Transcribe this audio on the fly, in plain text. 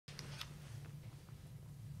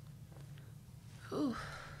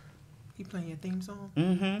He playing your theme song?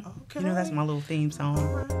 Mm-hmm. Okay. You know, that's my little theme song.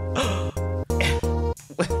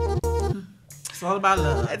 It's all about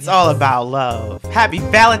love. It's all about love. Happy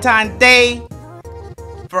Valentine's Day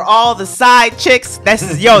for all the side chicks. This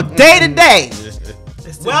is your day today.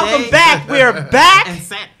 Welcome back. We're back. And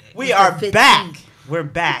Saturday. We are back. We're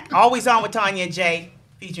back. Always on with Tonya and Jay,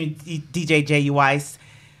 featuring DJ J.U. Weiss.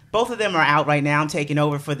 Both of them are out right now. I'm taking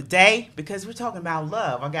over for the day because we're talking about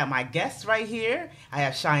love. I got my guests right here. I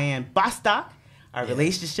have Cheyenne Bostock, our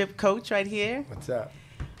relationship coach right here. What's up?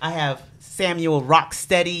 I have Samuel Rock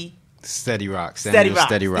SteadyRoc. SteadyRoc.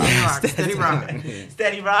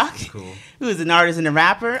 Cool. Who is an artist and a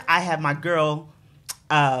rapper. I have my girl,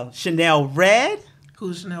 Shanell Red.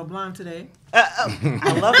 Who's Shanell blonde today?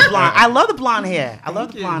 I love the blonde. I love the blonde hair. I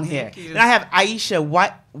love the blonde hair. You. And I have Iesha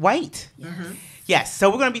Wright. Mm-hmm. Yes. So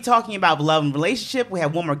we're going to be talking about love and relationship. We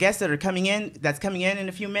have one more guest that's coming in in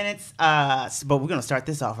a few minutes. But we're going to start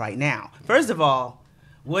this off right now. First of all,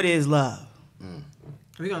 what is love?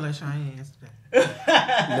 We're going to let Cheyenne answer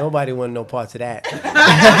that. Nobody want no parts of that.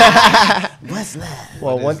 What's love?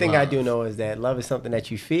 Well, one thing I do know is that love is something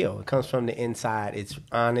that you feel. It comes from the inside. It's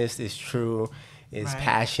honest. It's true. It's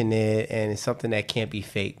passionate, and it's something that can't be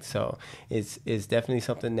faked. So it's definitely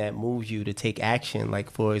something that moves you to take action.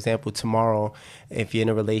 Like, for example, tomorrow, if you're in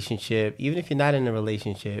a relationship, even if you're not in a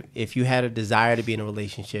relationship, if you had a desire to be in a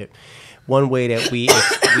relationship, one way that we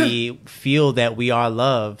feel that we are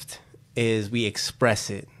loved is we express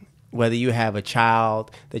it. Whether you have a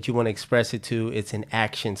child that you want to express it to, it's an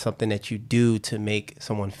action, something that you do to make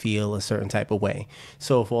someone feel a certain type of way.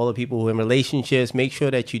 So for all the people who are in relationships, make sure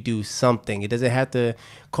that you do something. It doesn't have to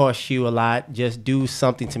cost you a lot. Just do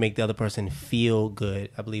something to make the other person feel good.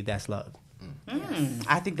 I believe that's love.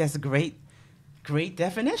 I think that's a great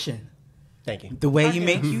definition. Thank you. The way you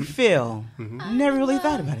make you feel. Never really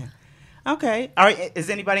thought about it. Okay. All right. Is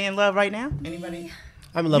anybody in love right now? Anybody?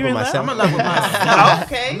 I'm in love with myself. I'm in love with myself.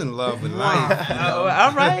 Okay. I'm in love with life. You know?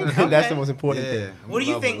 All right. Okay. That's the most important thing. What do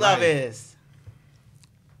you think love is?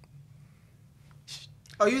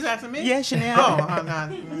 Oh, you was asking me? Yeah, Shanell. Oh, I'm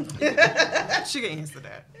not. She can answer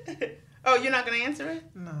that. Oh, you're not going to answer it?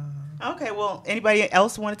 No. Okay, well, anybody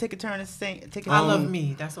else want to take a turn and sing? I love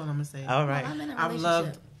me. That's what I'm going to say. All right. Well, I'm in a I've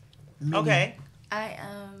relationship. loved me. Okay.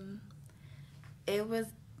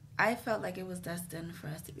 I felt like it was destined for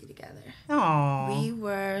us to be together. Aww. We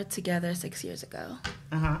were together 6 years ago.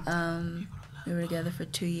 We were together for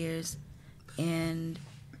 2 years, and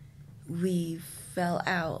we fell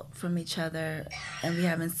out from each other, and we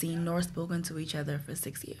haven't seen nor spoken to each other for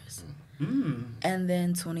 6 years. And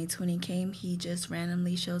then 2020 came. He just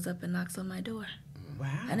randomly shows up and knocks on my door. Wow.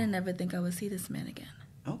 I didn't ever think I would see this man again.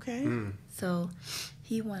 Okay. So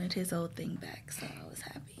he wanted his old thing back, so I was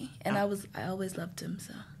happy. And I always loved him,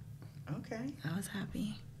 so Okay. I was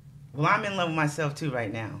happy. Well, I'm in love with myself, too,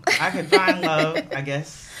 right now. I can find love, I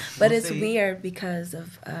guess. But We'll it's see. weird because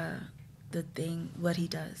of what he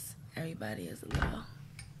does. Everybody is a little...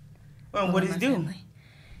 Well, what does he do? Family.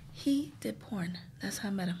 He did porn. That's how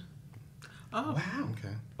I met him. Oh, Wow.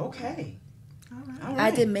 Okay. All right.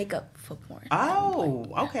 I did makeup for porn. Oh,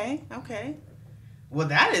 okay. Well,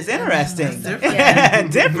 that is interesting.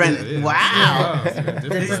 That's Different. Yeah. Wow.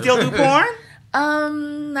 Does he still do porn?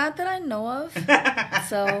 Not that I know of.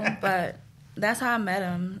 So, but that's how I met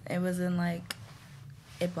him. It wasn't like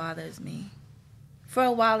it bothers me. For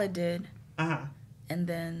a while it did. And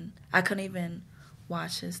then I couldn't even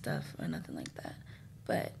watch his stuff or nothing like that.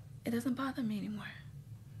 But it doesn't bother me anymore.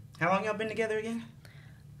 How long y'all been together again?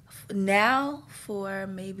 Now for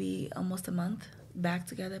maybe almost a month back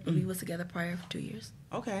together, but we was together prior for 2 years.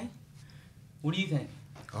 Okay. What do you think?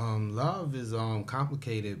 Love is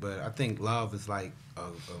complicated, but I think love is like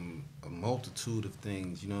a multitude of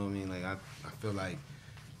things. You know what I mean? Like I feel like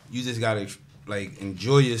you just gotta like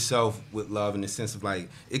enjoy yourself with love in the sense of like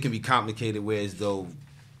it can be complicated, whereas though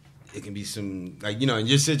it can be some like in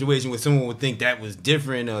your situation where someone would think that was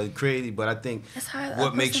different or crazy, but I think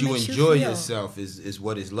what makes you enjoy yourself is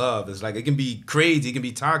what is love. It's like it can be crazy, it can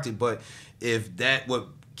be toxic, but if that what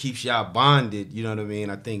keeps y'all bonded, you know what I mean?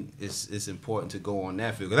 I think it's important to go on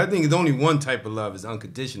that field. Because I think it's only one type of love is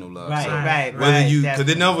unconditional love. Right, so right. Because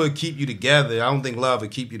they never keep you together. I don't think love will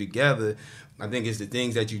keep you together. I think it's the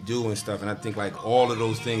things that you do and stuff. And I think like all of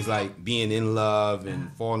those things like being in love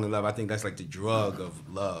and falling in love, I think that's like the drug of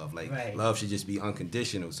love. Like love should just be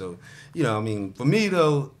unconditional. So, I mean, for me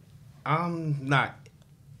though, I'm not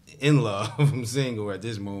in love. I'm single at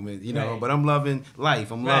this moment, you know, but I'm loving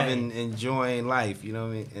life. I'm loving enjoying life, you know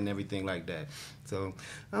what I mean, and everything like that. So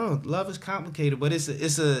I don't know, love is complicated, but it's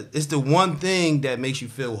the one thing that makes you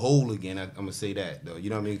feel whole again. I'm gonna say that though, you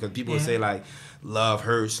know what I mean? Because people say like love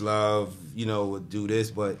hurts, love, you know, would do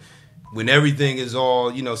this, but when everything is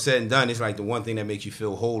all, you know, said and done, it's like the one thing that makes you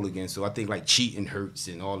feel whole again. So I think like cheating hurts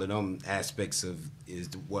and all of them aspects of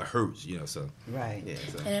what hurts, you know. So right, yeah.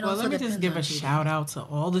 So. Well, let me just give a shout out to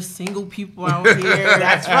all the single people out here.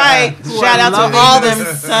 That's right. Shout out to all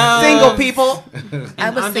the single people. I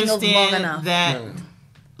was single long enough. That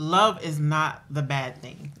love is not the bad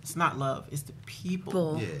thing. It's not love. It's the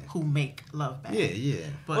people who make love bad. Yeah.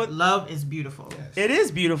 But love is beautiful. Yes. It is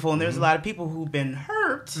beautiful, and there's a lot of people who've been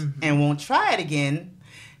hurt and won't try it again.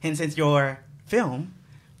 And since your film,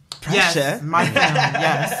 Pressure. Yes, my film.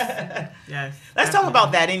 Yes. Yes. Let's talk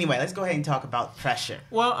about that anyway. Let's go ahead and talk about Pressure.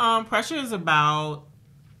 Well, Pressure is about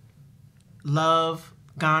love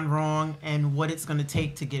gone wrong and what it's going to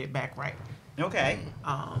take to get it back right. Okay.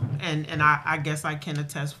 And I guess I can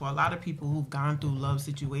attest for a lot of people who've gone through love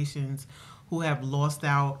situations who have lost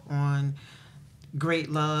out on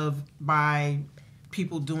great love by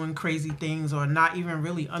people doing crazy things or not even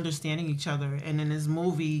really understanding each other. And in this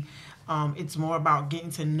movie, it's more about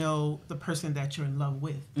getting to know the person that you're in love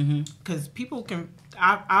with. Because people can...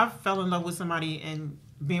 I fell in love with somebody and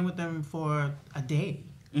been with them for a day.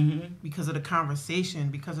 Because of the conversation,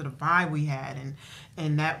 because of the vibe we had,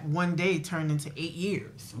 and that one day turned into 8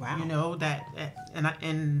 years. Wow. You know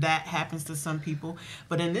and that happens to some people.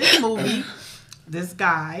 But in this movie, this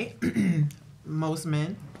guy, most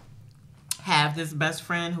men have this best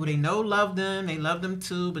friend who they know love them, they love them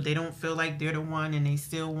too, but they don't feel like they're the one, and they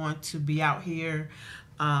still want to be out here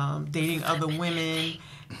dating other women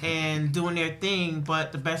and doing their thing.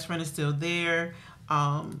 But the best friend is still there.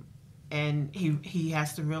 And he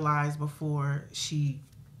has to realize before she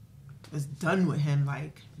is done with him,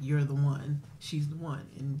 like, you're the one, she's the one,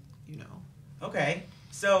 and, you know. Okay,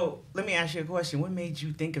 so let me ask you a question. What made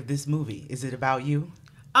you think of this movie? Is it about you?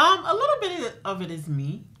 A little bit of it is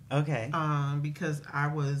me. Okay. Because I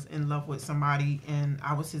was in love with somebody, and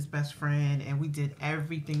I was his best friend, and we did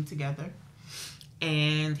everything together.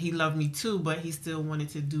 And he loved me too, but he still wanted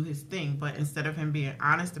to do his thing. But instead of him being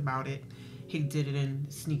honest about it, he did it in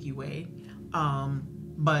a sneaky way.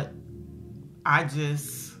 But I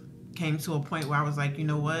just came to a point where I was like, you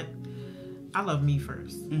know what? I love me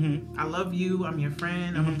first. I love you. I'm your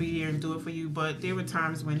friend. I'm going to be here and do it for you. But there were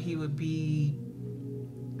times when he would be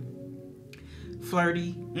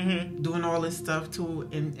flirty, doing all this stuff to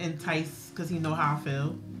entice, because he know how I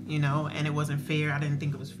feel, you know, and it wasn't fair. I didn't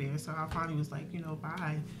think it was fair. So I finally was like, you know,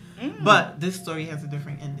 bye. But this story has a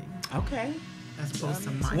different ending. Okay. As opposed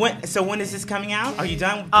to mine. So when is this coming out? Are you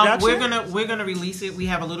done with production? We're gonna release it. We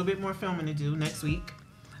have a little bit more filming to do next week,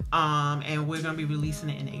 and we're gonna be releasing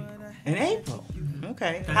it in April. In April.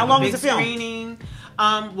 Okay. How long is the film? Screening.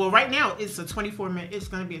 Well, right now it's a 24-minute. It's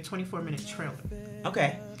gonna be a 24-minute trailer.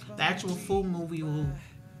 Okay. The actual full movie will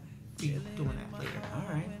be doing that later.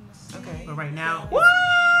 All right. Okay. But right now,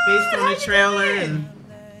 based on the trailer and.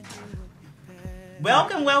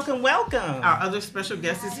 Welcome. Our other special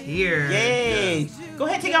guest is here. Yay. Go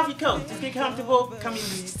ahead, take off your coat. Just get comfortable. Come in,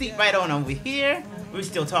 seat right on over here. We're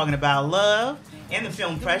still talking about love and the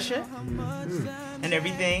film Pressure and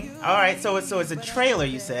everything. All right, so it's a trailer,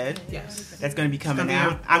 you said. Yes. That's going to be coming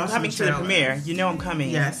out. I'm coming to the premiere. You know I'm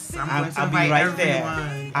coming. Yes. I'll be right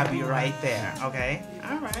there. I'll be right there. Okay.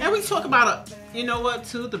 All right. And we talk about you know what,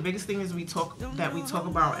 too? The biggest thing is we talk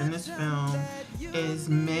about in this film is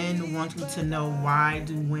men wanting to know, why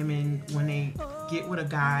do women, when they get with a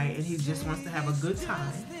guy and he just wants to have a good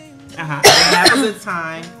time, they have a good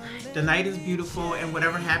time, the night is beautiful, and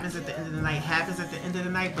whatever happens at the end of the night happens at the end of the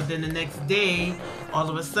night, but then the next day, all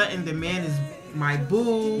of a sudden, the man is my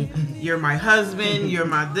boo, you're my husband, you're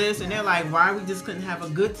my this, and they're like, why we just couldn't have a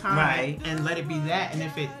good time and let it be that, and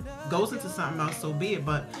if it goes into something else, so be it,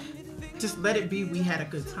 but just let it be, we had a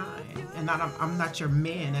good time, and I'm not your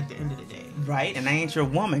man at the end of the day. Right, and I ain't your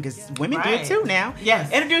woman, because women do it too now.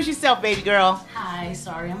 Yes. Introduce yourself, baby girl. Hi,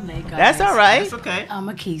 sorry I'm late, guys. That's all right. That's okay. I'm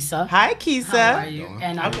Akissa. Hi, Akissa. How are you?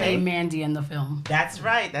 And I play Mandy in the film. That's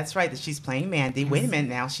right. She's playing Mandy. Wait a minute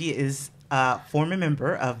now. She is a former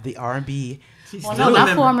member of the R&B. Well, no,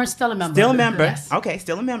 not former, still a member. Still a member. Yes. Okay,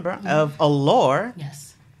 still a member of Allure.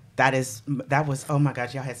 Yes. that was, oh my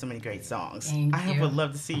gosh, y'all had so many great songs. Thank you. Would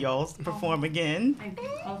love to see y'all perform again. Thank you.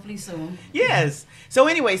 Hopefully soon. Yes. So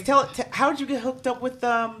anyways, how did you get hooked up with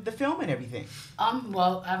the film and everything?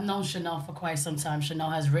 Well, I've known Shanell for quite some time.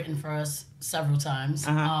 Shanell has written for us several times.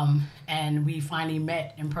 And we finally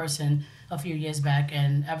met in person a few years back,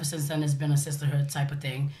 and ever since then it's been a sisterhood type of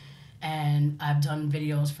thing. And I've done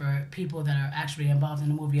videos for people that are actually involved in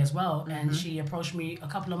the movie as well. And she approached me a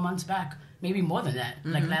couple of months back, maybe more than that,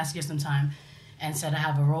 like last year sometime, and said, I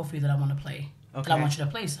have a role for you that I want to play, that I want you to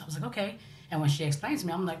play. So I was like, okay. And when she explained to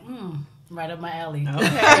me, I'm like, right up my alley.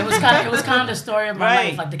 Okay. It was kind of the story of my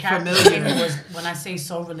life. Like the character was, when I say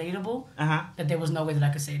so relatable, that there was no way that I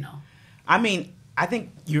could say no. I mean, I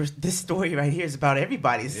think this story right here is about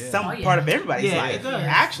everybody. It's part of everybody's life.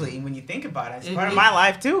 Actually, when you think about it, it's part of my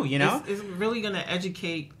life too, you know? It's really going to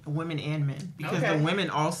educate women and men. Because the women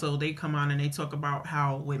also, they come on and they talk about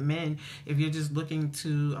how with men, if you're just looking to,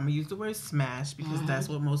 I'm going to use the word smash, because that's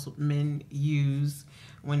what most men use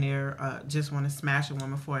when they're just want to smash a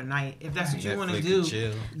woman for a night. If that's what you want to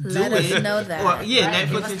do, let us know that. Or,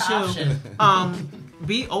 Netflix and chill.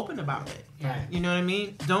 Be open about it. Right. You know what I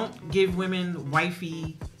mean? Don't give women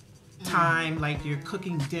wifey time, like you're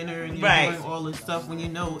cooking dinner and you're doing all this stuff when you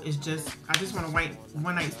know it's just, I just want to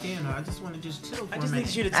one night stand, or I just want to just chill for a minute. I just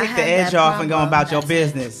need you to take the edge off and go about your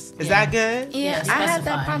business. Is that good? Yeah, I had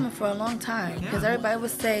that problem for a long time because everybody would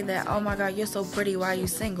say that, oh my God, you're so pretty, why are you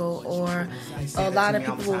single? Or a lot of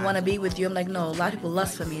people would want to be with you. I'm like, no, a lot of people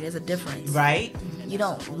lust for me. There's a difference. Right? You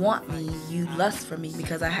don't want me, you lust for me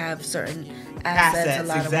because I have certain assets a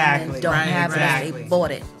lot of women don't have unless they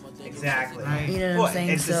bought it. Exactly. You know what I'm saying?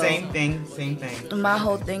 It's the same thing. My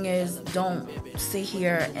whole thing is don't sit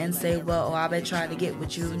here and say, well, I've been trying to get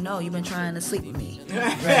with you. No, you've been trying to sleep with me.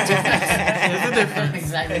 There's a difference.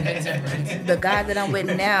 Exactly. The guy that I'm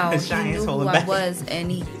with now, he knew who I was,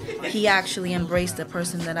 and he actually embraced the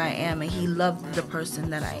person that I am, and he loved the person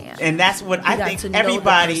that I am. And that's what I think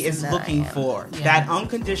everybody is looking for. That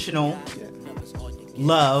unconditional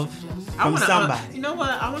love from somebody. You know what?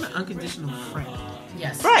 I want an unconditional friend.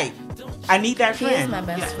 Yes. Right. I need that friend. He is my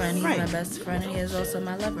best friend. He's my best friend, and he is also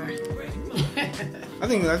my lover. I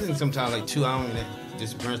think sometimes I don't even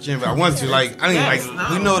just branch in, but I want to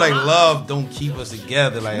we know love don't keep us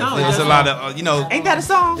together. There's a lot of Ain't that a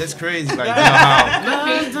song? That's crazy. How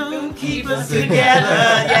love don't keep us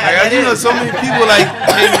together. So many people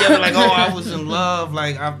came together oh, I was in love,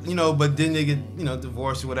 but then they get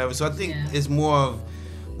divorced or whatever. So I think it's more of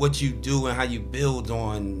what you do and how you build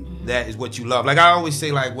on that is what you love. I always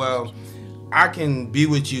say, well, I can be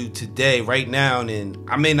with you today, right now, and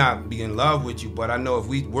I may not be in love with you, but I know if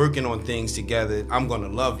we working on things together, I'm gonna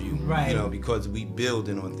love you, because we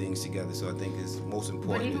building on things together. So I think it's most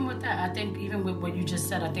important. But even with that, I think even with what you just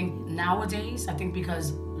said, I think nowadays,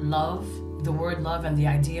 because love, the word love and the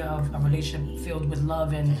idea of a relationship filled with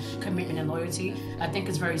love and commitment and loyalty, I think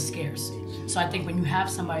it's very scarce. So I think when you have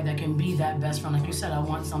somebody that can be that best friend, like you said, I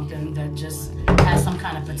want something that just has some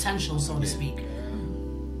kind of potential, so to speak.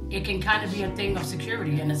 It can kind of be a thing of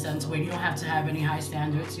security in a sense where you don't have to have any high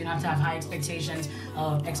standards. You don't have to have high expectations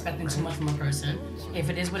of expecting too much from a person. If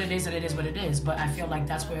it is what it is, then it is what it is. But I feel like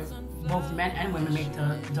that's where both men and women make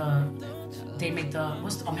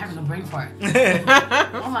I'm having a brain fart.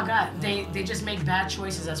 Oh my God. They just make bad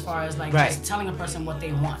choices as far as just telling a person what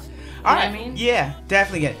they want. You know what I mean? Yeah,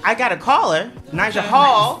 definitely. I got a caller, Iesha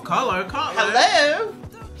Hall. Caller. Hello.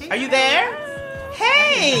 Are you there?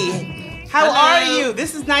 Hey. How are you?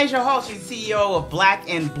 This is Iesha Hall. She's CEO of Black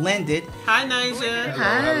and Blended. Hi, Iesha.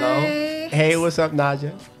 Hi. Hello. Hey, what's up,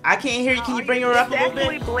 Naja? I can't hear you. Can you bring her up a little bit?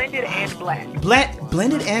 Actually, blended and black.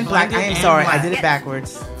 Blended and black. I am sorry. I did it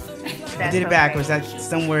backwards. That's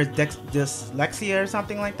somewhere dyslexia or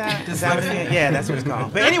something like that. Is that what it is? Yeah, that's what it's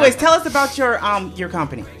called. But anyways, tell us about your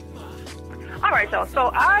company. All right, y'all.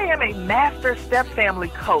 So I am a master step family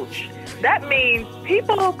coach. That means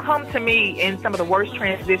people come to me in some of the worst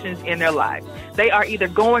transitions in their lives. They are either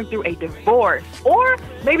going through a divorce, or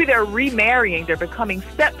maybe they're remarrying, they're becoming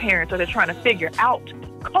step parents, or they're trying to figure out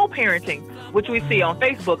co-parenting, which we see on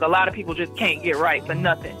Facebook. A lot of people just can't get right for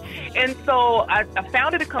nothing. And so I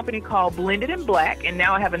founded a company called Blended and Black, and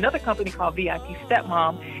now I have another company called VIP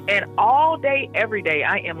Stepmom. And all day, every day,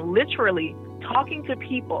 I am literally talking to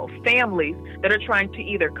people, families that are trying to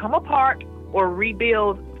either come apart or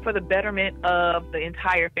rebuild for the betterment of the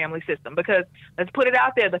entire family system. Because let's put it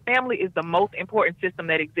out there, the family is the most important system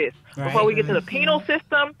that exists. Right. Before we get to the penal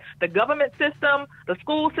system, the government system, the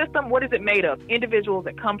school system, what is it made of? Individuals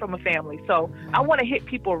that come from a family. So I want to hit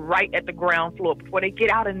people right at the ground floor before they get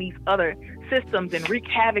out in these other systems and wreak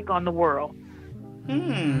havoc on the world.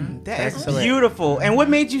 That is beautiful. And what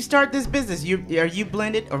made you start this business? Are you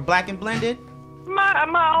blended or black and blended?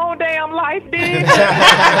 My own damn life did.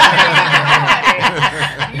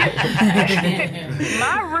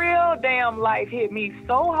 My real damn life hit me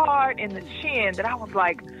so hard in the chin that I was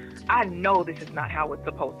like, I know this is not how it's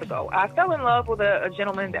supposed to go. I fell in love with a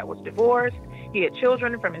gentleman that was divorced. He had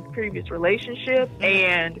children from his previous relationship.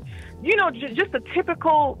 And, you know, just the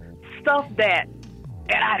typical stuff that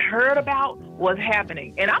I'd heard about was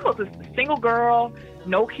happening. And I was a single girl,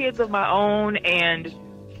 no kids of my own, and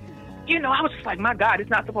you know, I was just like, my God, it's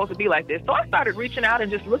not supposed to be like this. So I started reaching out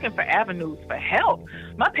and just looking for avenues for help.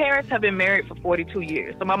 My parents have been married for 42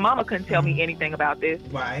 years, so my mama couldn't tell me anything about this.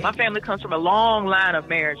 Right. My family comes from a long line of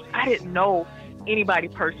marriage. I didn't know anybody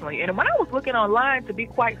personally. And when I was looking online, to be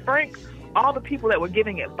quite frank, all the people that were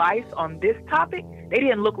giving advice on this topic, they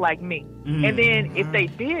didn't look like me. And then if they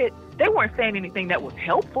did, they weren't saying anything that was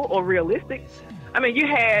helpful or realistic. I mean, you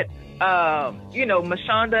had you know,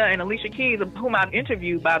 Mashonda and Alicia Keys, whom I've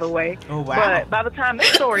interviewed, by the way. Oh, wow. But by the time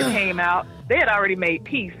this story came out, they had already made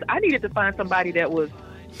peace. I needed to find somebody that was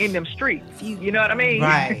in them streets. You know what I mean?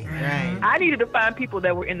 Right, right. I needed to find people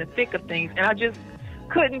that were in the thick of things, and I just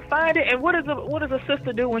couldn't find it. And what does a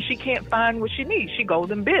sister do when she can't find what she needs? She goes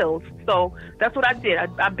and builds. So that's what I did.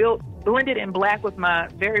 I built Blended in Black with my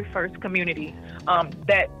very first community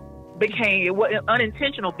that became an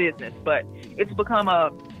unintentional business, but it's become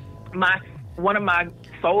one of my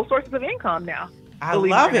sole sources of income now. I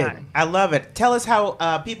love it. I love it. Tell us how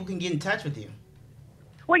people can get in touch with you.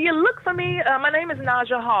 Well, you look for me. My name is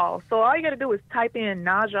Naja Hall. So all you got to do is type in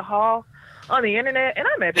Naja Hall on the internet, and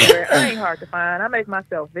I'm everywhere. I ain't hard to find. I make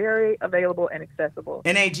myself very available and accessible.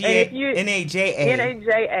 N-A-J-A.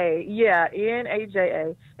 N-A-J-A. Yeah,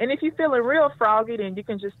 N-A-J-A. And if you're feeling real froggy, then you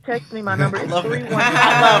can just text me. My number is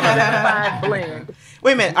 315-75-BLEND.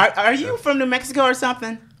 Wait a minute. Are you from New Mexico or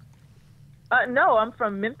something? No, I'm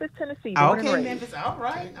from Memphis, Tennessee. Okay, Memphis. All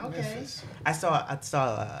right. Okay. Memphis. I saw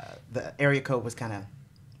the area code was kind of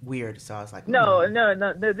weird, so I was like, No.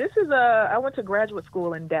 This is I went to graduate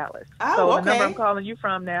school in Dallas. Oh, so okay. The number I'm calling you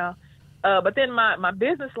from now. But then my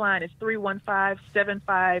business line is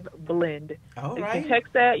 315-75-BLEND. All you right. can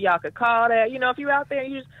text that. Y'all can call that. You know, if you're out there,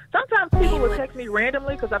 sometimes people will text me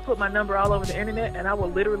randomly because I put my number all over the internet, and I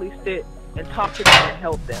will literally sit and talk to them and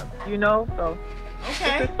help them. You know, so.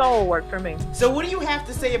 Okay. It's a soul work for me. So what do you have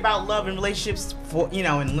to say about love and relationships for, you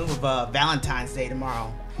know, in lieu of Valentine's Day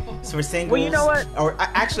tomorrow? So for singles, well, you know what? Or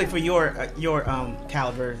actually for your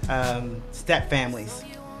caliber step families.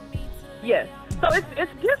 Yes. So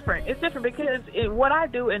it's different. It's different because what I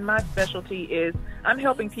do in my specialty is I'm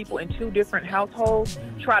helping people in two different households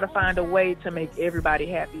try to find a way to make everybody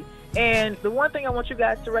happy. And the one thing I want you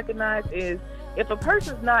guys to recognize is if a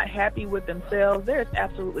person's not happy with themselves, there's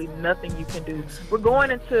absolutely nothing you can do. We're going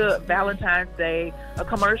into Valentine's Day, a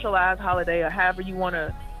commercialized holiday, or however you want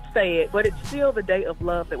to say it, but it's still the day of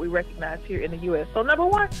love that we recognize here in the U.S. So number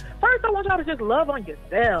one, first I want y'all to just love on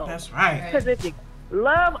yourself. That's right. Because if you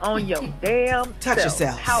love on your damn touch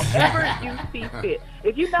yourself, however you see fit.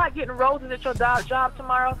 If you're not getting roses at your job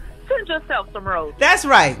tomorrow, send yourself some roses. That's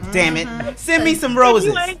right, damn it. Send me some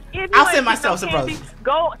roses. I'll send myself some roses.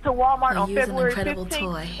 Go to Walmart on February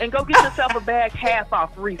 15th and go get yourself a bag half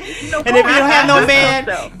off Reese's. You know, and if you don't have no man,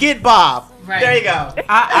 get Bob. Right. There you go.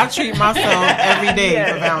 I treat myself every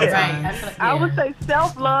day for Valentine's. Right. I would say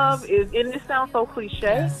self-love is, and it sounds so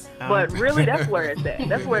cliche, but really that's where it's at.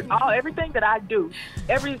 That's where everything that I do,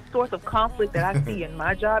 every source of conflict that I see in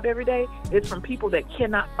my job every day is from people that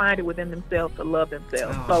cannot find it within themselves to love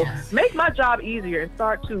themselves. So make my job easier and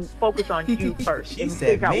start to focus on you first and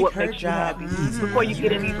figure out what makes you happy before you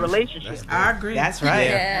get in these relationships. I agree. That's right.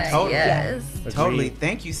 Yeah, totally. yes. Totally.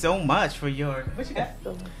 Thank you so much for your. What you got?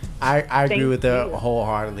 I agree with her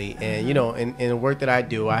wholeheartedly. And, you know, in the work that I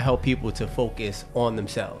do, I help people to focus on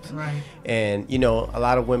themselves. Right. And, you know, a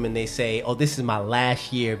lot of women, they say, oh, this is my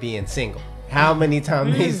last year being single. How many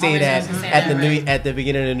times they say that at the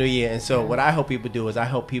beginning of the new year? And so what I help people do is I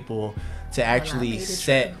help people to actually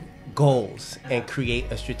set goals and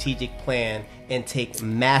create a strategic plan and take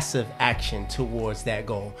massive action towards that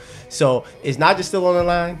goal. So is Naja still on the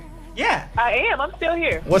line? Yeah. I am. I'm still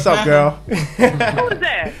here. What's up, girl? Who is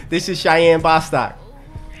that? This is Cheyenne Bostock.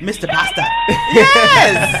 Mr. Bostock.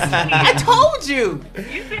 Yes! I told you.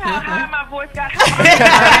 You see how high my voice got?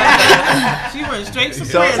 She went straight to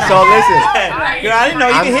So listen. Girl, I didn't know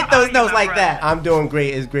you can hit those notes like that. I'm doing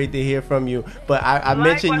great. It's great to hear from you. But I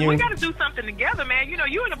mentioned you. We got to do something together, man. You know,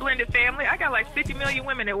 you in a blended family. I got like 50 million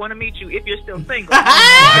women that want to meet you if you're still single.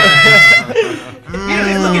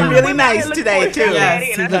 You're looking really nice today, too.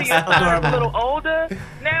 Yes, and I see you're a little older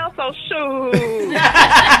now, so so shoot.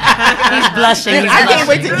 He's blushing. I can't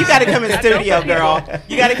wait till you got to come in the studio, girl.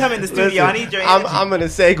 You got to come in the studio. I need your energy. I'm going to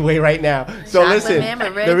segue right now. So listen,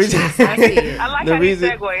 the reason I like how you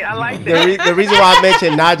segue. I like that. The reason why I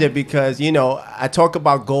mentioned Naja, because I talk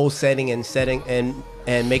about goal setting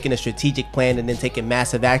and making a strategic plan and then taking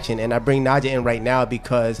massive action. And I bring Naja in right now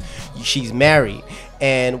because she's married.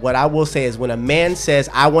 And what I will say is when a man says,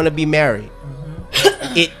 I want to be married,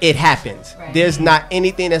 it happens. Right. There's not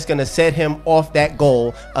anything that's going to set him off that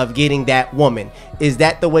goal of getting that woman. Is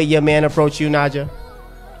that the way your man approached you, Naja?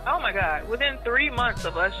 Oh, my God. Within 3 months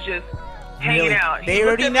of us just hanging out. They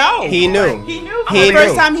already know. He knew. He knew from the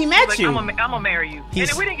first time he met you. I'm gonna marry you.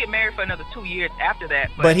 And we didn't get married for another 2 years after that.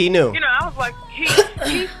 But he knew. I was like,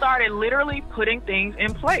 he started literally putting things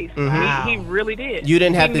in place. He really did. You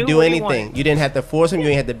didn't have to do anything. You didn't have to force him. You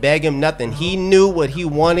didn't have to beg him. Nothing. He knew what he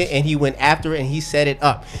wanted, and he went after it, and he set it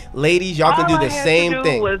up. Ladies, y'all can do the same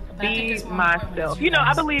thing. All I had to do was be myself.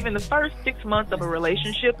 I believe in the first 6 months of a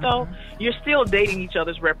relationship, though, you're still dating each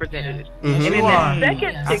other's representatives. And in that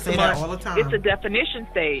second 6 months, it's a definition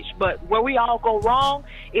stage. But where we all go wrong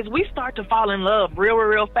is we start to fall in love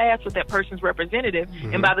real fast with that person's representative,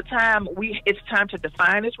 and by the time it's time to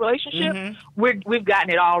define this relationship, we've gotten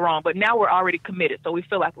it all wrong. But now we're already committed, so we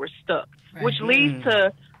feel like we're stuck, which leads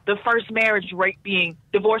to the first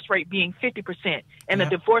divorce rate being 50%, and the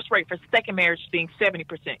divorce rate for second marriage being 70%,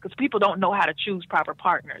 because people don't know how to choose proper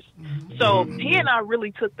partners. So he and I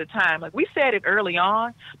really took the time. Like, we said it early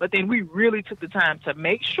on, but then we really took the time to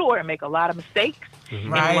make sure and make a lot of mistakes and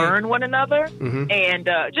learn one another, and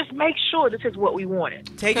just make sure this is what we wanted.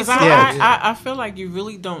 I feel like you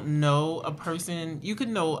really don't know a person. You could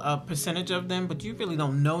know a percentage of them, but you really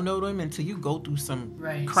don't know them until you go through some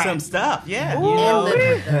crap. Some stuff. Yeah.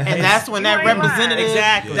 And that's when that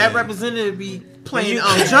representative be playing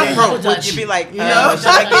jump rope. You'd be like, should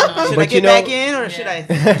I get back in or should I?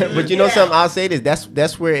 But something I'll say is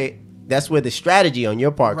that's where the strategy on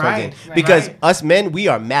your part comes in, because us men, we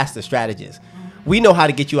are master strategists. We know how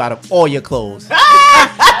to get you out of all your clothes.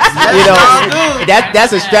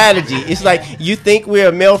 That's a strategy. It's like you think we're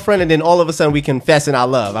a male friend, and then all of a sudden we confess in our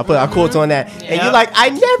love. I put our quotes on that, and you're like, I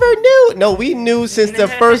never knew. No, we knew since the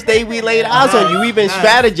first day we laid eyes on you. We've been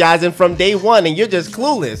strategizing from day one, and you're just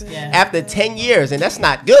clueless after 10 years, and that's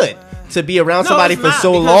not good. To be around somebody for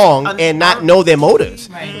so long and not know their motives.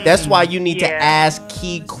 That's why you need to ask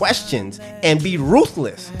key questions and be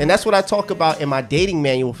ruthless. And that's what I talk about in my dating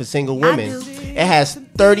manual for single women. It has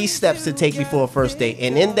 30 steps to take before a first date.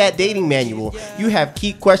 And in that dating manual, you have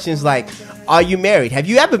key questions like, are you married? Have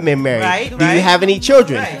you ever been married? Do you have any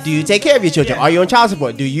children? Do you take care of your children? Are you on child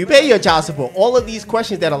support? Do you pay your child support? All of these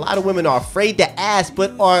questions that a lot of women are afraid to ask,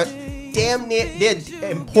 but are damn near,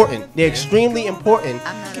 they're important. They're extremely important.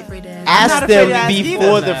 I'm not afraid to ask them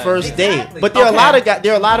before the first date. But there are a lot of guys,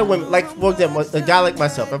 there are a lot of women, like for example, a guy like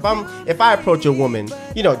myself. If I approach a woman,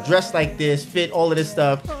 dressed like this, fit all of this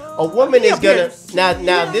stuff, a woman is gonna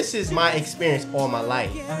now this is my experience all my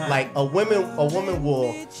life. Like a woman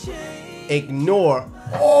will ignore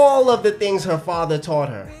all of the things her father taught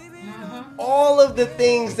her. All of the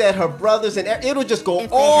things that her brothers and it'll just go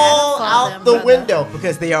all out the window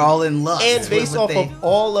because they are all in love. And based off of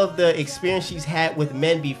all of the experience she's had with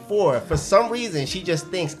men before, for some reason she just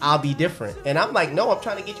thinks I'll be different. And I'm like, no, I'm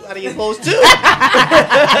trying to get you out of your clothes too.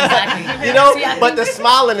 But the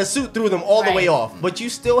smile and the suit threw them all the way off. But you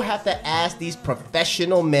still have to ask these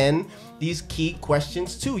professional men these key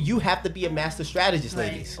questions too. You have to be a master strategist,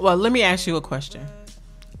 ladies. Well, let me ask you a question.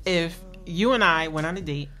 If you and I went on a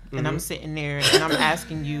date, and I'm sitting there and I'm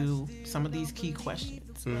asking you some of these key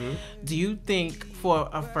questions. Do you think for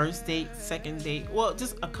a first date, second date, well,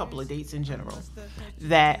 just a couple of dates in general,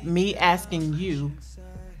 that me asking you,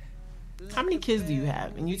 how many kids do you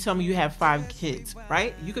have? And you tell me you have 5 kids,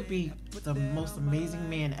 right? You could be the most amazing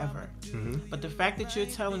man ever. But the fact that you're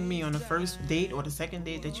telling me on the first date or the second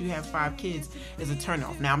date that you have 5 kids is a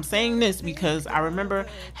turnoff. Now, I'm saying this because I remember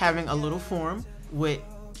having a little forum with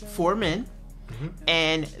 4 men.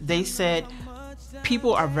 And they said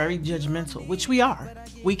people are very judgmental, which we are.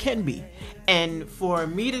 We can be. And for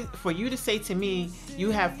you to say to me,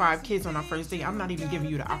 you have 5 kids on our first date, I'm not even giving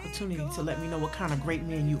you the opportunity to let me know what kind of great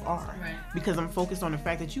man you are. Because I'm focused on the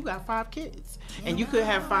fact that you got 5 kids. And you could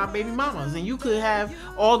have 5 baby mamas. And you could have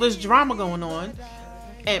all this drama going on.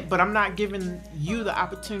 But I'm not giving you the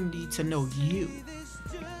opportunity to know you.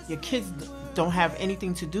 Your kids don't have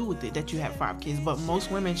anything to do with it that you have 5 kids, but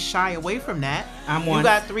most women shy away from that. I'm one. You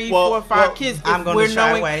got 3, 4, 5 kids. I'm going to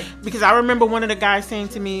shy away because I remember one of the guys saying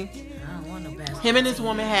to me, him and this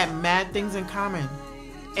woman had mad things in common,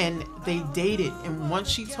 and they dated. And once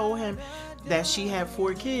she told him that she had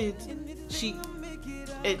 4 kids,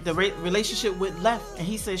 the relationship went left, and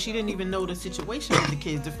he said she didn't even know the situation with the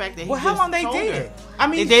kids. The fact that he how long they told dated? her. I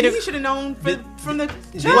mean, she should have known from the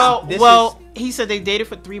jump. Well, he said they dated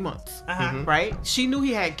for 3 months, right? She knew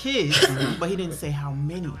he had kids, but he didn't say how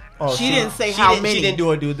many. She didn't say how many. She didn't do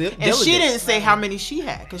her due diligence. And she didn't say how many she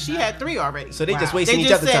had, because she had 3 already. So they just wasting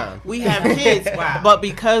each other's time. We have kids, but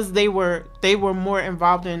because they were more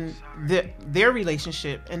involved in their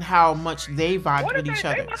relationship and how much they vibed with each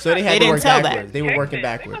other. So they had to work backwards. They were working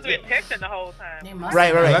backwards. They must have been texting the whole time.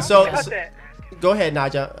 Right. So go ahead,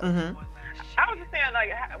 Naja. I was just saying,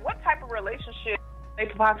 like, what type of relationship they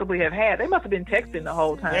could possibly have had? They must have been texting the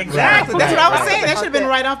whole time. Exactly. That's what I was saying. That should have been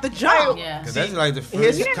right off the jump. Yeah. Because that's like the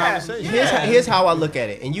first conversation. Here's how I look at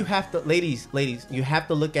it. And you have to, ladies, you have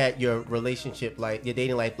to look at your relationship, like your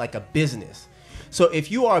dating life, like a business. So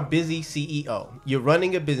if you are a busy CEO, you're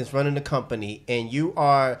running a business, running a company, and you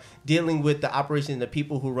are dealing with the operation and the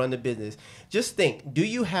people who run the business, just think, do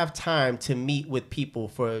you have time to meet with people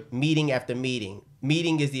for meeting after meeting?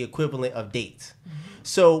 Meeting is the equivalent of dates.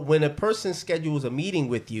 So when a person schedules a meeting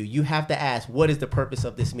with you, you have to ask, what is the purpose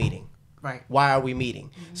of this meeting? Right. Why are we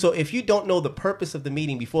meeting? So if you don't know the purpose of the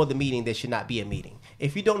meeting before the meeting, there should not be a meeting.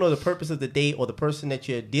 If you don't know the purpose of the date or the person that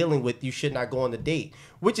you're dealing with, you should not go on the date.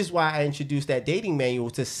 Which is why I introduced that dating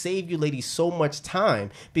manual, to save you ladies so much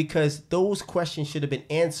time, because those questions should have been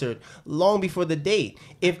answered long before the date.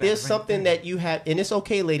 If there's something that you have, and it's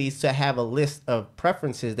okay, ladies, to have a list of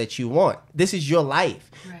preferences that you want. This is your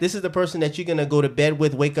life. Right. This is the person that you're going to go to bed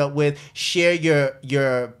with, wake up with, share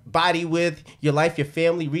your body with, your life, your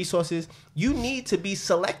family, resources. You need to be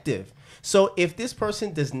selective. So if this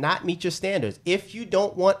person does not meet your standards, if you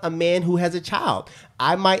don't want a man who has a child,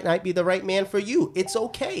 I might not be the right man for you. It's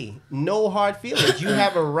okay. No hard feelings. You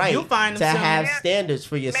have a right to have standards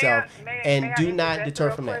for yourself, and do not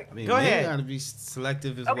deter from that. I mean, Go ahead. You got to be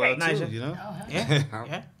selective as well, too, you know?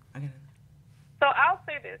 Yeah. So I'll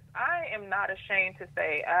say this. I am not ashamed to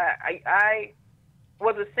say I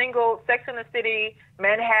was a single, Sex in the City,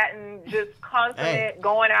 Manhattan, just constant,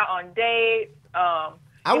 going out on dates.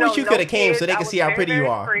 I wish you could have came so they could see how pretty you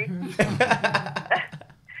are. You know,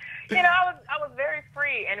 I was very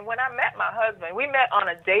free, and when I met my husband, we met on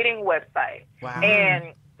a dating website. Wow.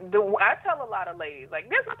 And I tell a lot of ladies, like,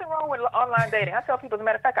 there's nothing wrong with online dating. I tell people, as a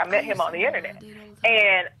matter of fact, I met him on the internet.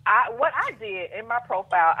 And what I did in my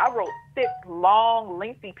profile, I wrote 6 long,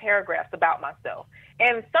 lengthy paragraphs about myself.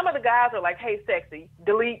 And some of the guys are like, hey, sexy,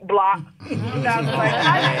 delete, block. Some guys are like,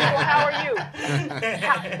 how are you?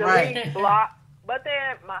 Delete, block. But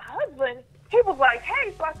then my husband, he was like,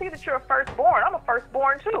 hey, so I see that you're a firstborn. I'm a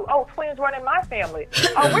firstborn, too. Oh, twins run in my family.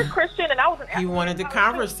 Oh, we're Christian, and I was an He wanted to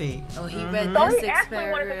conversate. Oh, he read so this he actually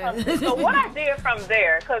wanted to conversate. So what I did from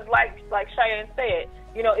there, because like Cheyenne said,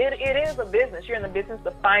 you know, it is a business. You're in the business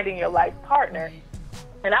of finding your life partner.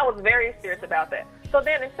 And I was very serious about that. So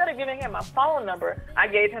then instead of giving him my phone number, I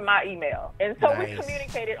gave him my email. And so we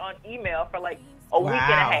communicated on email for like a week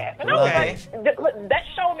and a half. And I was like, that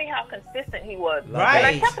showed me how consistent he was. Right. And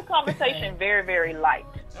I kept the conversation very, very light.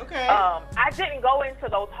 Okay. I didn't go into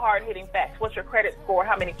those hard-hitting facts. What's your credit score?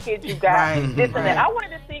 How many kids you got? This and that. I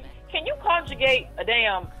wanted to see, can you conjugate a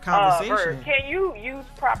damn verb? Can you use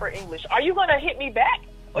proper English? Are you going to hit me back?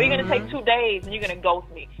 Or are you going to take 2 days and you're going to ghost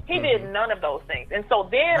me? He did none of those things. And so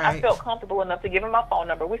then I felt comfortable enough to give him my phone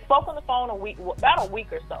number. We spoke on the phone about a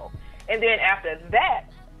week or so. And then after that,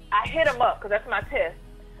 I hit him up, because that's my test.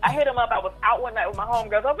 I hit him up. I was out one night with my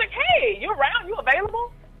homegirls. I was like, hey, you around? You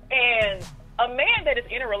available? And a man that is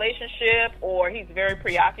in a relationship, or he's very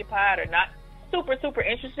preoccupied or not super, super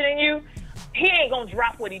interested in you, he ain't going to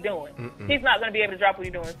drop what he's doing. He's not going to be able to drop what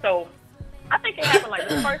he's doing. So I think it happened like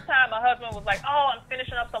the first time my husband was like, oh, I'm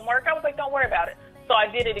finishing up some work. I was like, don't worry about it. So I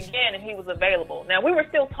did it again, and he was available. Now, we were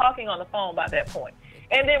still talking on the phone by that point.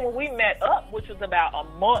 And then when we met up, which was about a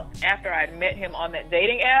month after I had met him on that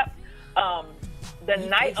dating app, the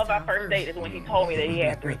night of our first date is when he told me that he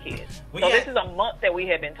had 3 kids. So this is a month that we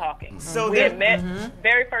had been talking. So we had met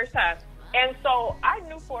very first time. And so I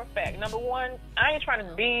knew for a fact, number one, I ain't trying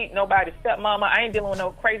to be nobody's stepmama. I ain't dealing with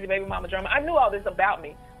no crazy baby mama drama. I knew all this about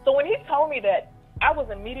me. So when he told me that, I was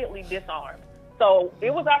immediately disarmed. So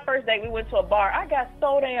it was our first date. We went to a bar. I got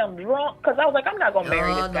so damn drunk because I was like, I'm not going to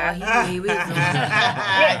marry this guy.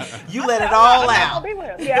 You let it all out.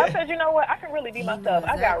 Yeah, I said, you know what? I can really be myself.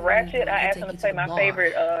 I got ratchet. I asked him to play my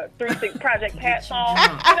favorite 3-6 Project Pat song.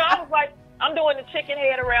 You know, I was like, I'm doing the chicken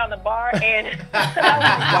head around the bar. And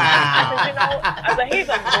I said, you know, I said, he's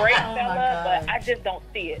a great fella, but I just don't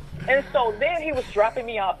see it. And so then he was dropping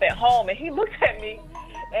me off at home, and he looked at me.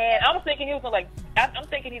 And I was thinking he was gonna I'm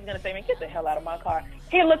thinking he's gonna say, man, get the hell out of my car.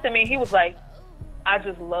 He looked at me, he was like, I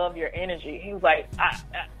just love your energy. He was like,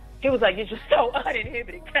 you're just so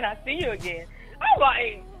uninhibited. Can I see you again? I'm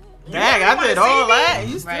like, dang, I did all that.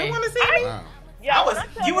 You still want to see me? Wow. Yeah,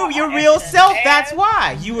 you were your real self. That's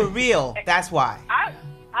why you were real. That's why.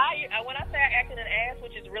 When I say I acted an ass,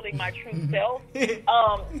 which is really my true self,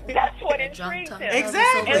 that's what intrigued him.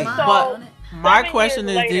 Exactly. And so, But my question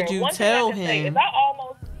is, later, did you tell him?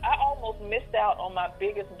 I almost missed out on my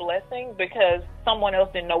biggest blessing because someone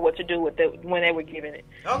else didn't know what to do with it when they were giving it.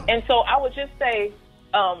 Oh. And so I would just say,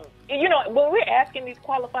 when we're asking these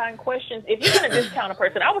qualifying questions, if you're going to discount a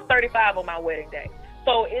person, I was 35 on my wedding day.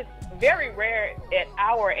 So it's very rare at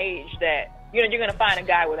our age that you're going to find a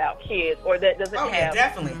guy without kids or that doesn't have.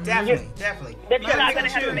 Definitely. That you're not going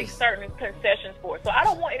to have to make certain concessions for. So I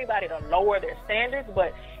don't want anybody to lower their standards,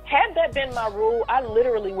 but had that been my rule, I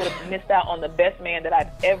literally would have missed out on the best man that I've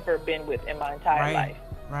ever been with in my entire life.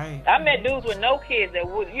 Right. I met dudes with no kids that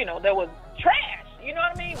was, that was trash. You know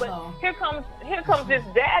what I mean? But here comes this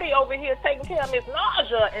daddy over here taking care of Miss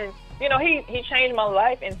Naja, and he changed my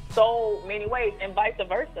life in so many ways, and vice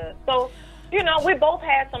versa. So, we both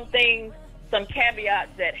had some things, some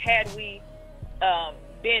caveats that had we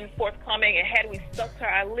been forthcoming and had we stuck to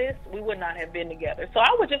our list, we would not have been together. So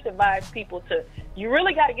I would just advise people you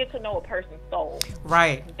really got to get to know a person's soul.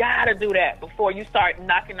 Right. You got to do that before you start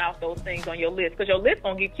knocking off those things on your list, because your list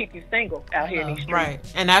going to keep you single out here in these streets. Right.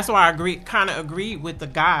 And that's why I kind of agreed with the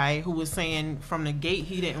guy who was saying from the gate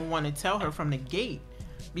he didn't want to tell her from the gate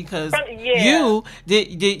because you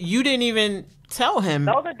didn't even tell him.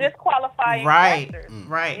 Those are disqualifying factors.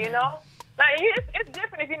 Right. Like, it's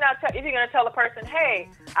different if you're going to tell a person, hey,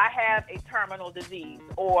 I have a terminal disease,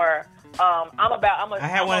 or I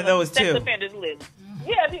had one of those sex too. Offenders list.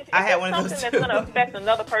 Yeah, if I had one of those something that's going to affect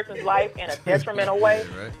another person's life in a detrimental way,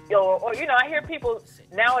 or I hear people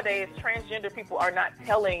nowadays, transgender people are not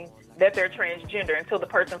telling that they're transgender until the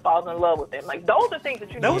person falls in love with them. Like, those are things that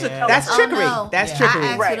you need to tell that's them. trickery. Oh, no. That's trickery.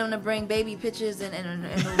 I asked for them to bring baby pictures and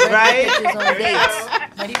pictures on dates.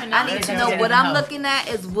 But even now, I need to know what I'm looking at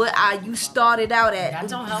is what you started out at. That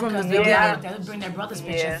don't help because they'll bring their brother's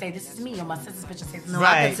picture and say, this is me, or my sister's picture says, no,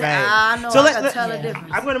 right. I know. So I can tell the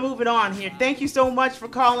difference. I'm going to move it on here. Thank you so much for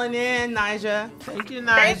calling in, Iesha. Thank you,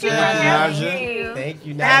 Thank you, Naja. Thank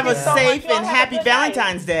you, Naja. Have a safe and happy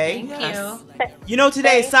Valentine's Day. Thank You know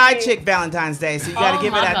today's Side Chick Valentine's Day, so you got to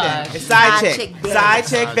give it out there. It's Side Chick. Side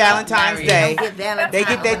Chick Valentine's Day. They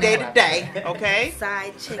get their day today, okay?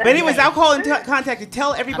 Side Chick. But anyways, I'll call in contact to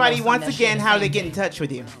tell everybody once again how they get in touch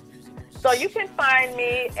with you. So you can find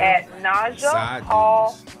me at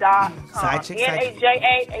najahall.com.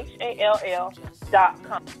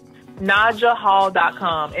 najahall.com.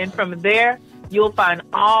 najahall.com. And from there, you'll find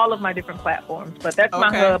all of my different platforms. But that's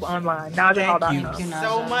my hub online, najahall.com. Thank you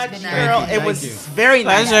so much, girl. It was very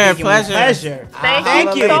nice. Pleasure.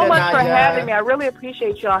 Thank you so much for having me. I really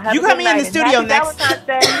appreciate y'all. Have you coming in the studio next time?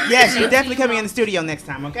 Yes, you're definitely coming in the studio next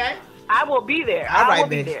time, okay? I will be there. I will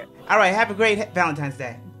be there. All right, have a great Valentine's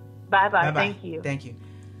Day. Bye-bye. Thank you. Thank you.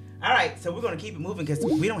 All right, so we're going to keep it moving because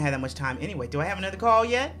we don't have that much time anyway. Do I have another call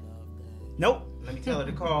yet? Nope. Let me tell her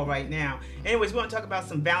to call right now. Anyways, we're going to talk about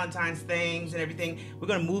some Valentine's things and everything. We're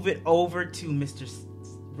going to move it over to Mr.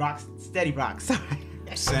 SteadyRoc. Sorry.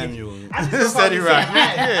 Samuel. SteadyRoc.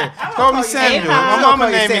 Yeah. Call me Samuel. My mama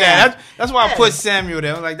named me that. That's why I put Samuel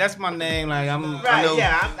there. Like, that's my name. Like,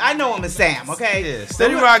 I know him as Sam, okay? Yeah.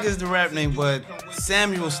 SteadyRoc is the rap name, but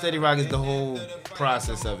Samuel SteadyRoc is the whole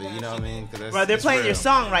process of it. You know what I mean? Bro, they're playing your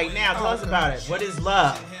song right now. Tell us about it. What is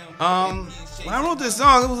love? When I wrote this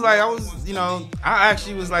song, it was like I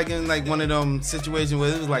actually was like in like one of them situations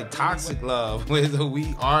where it was like toxic love, where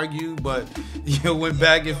we argued, but went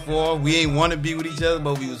back and forth. We ain't want to be with each other,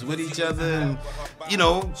 but we was with each other, and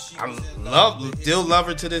I still love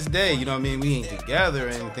her to this day. You know what I mean? We ain't together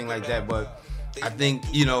or anything like that, but I think,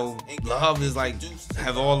 love is like,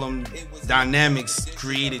 have all them dynamics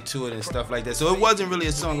created to it and stuff like that. So it wasn't really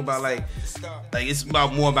a song about like it's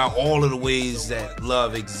more about all of the ways that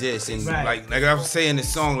love exists. And like I was saying in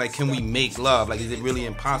this song, like, can we make love? Like, is it really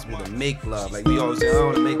impossible to make love? Like, we always say, I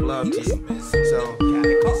want to make love to you. So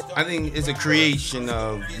I think it's a creation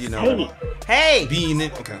of, being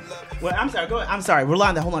it. Okay. Well, I'm sorry. Go ahead. I'm sorry,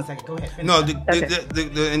 Rolanda. Hold on a second. Go ahead. Finish No,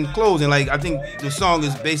 that. in closing, like I think the song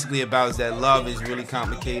is basically about is that love is really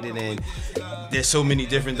complicated and there's so many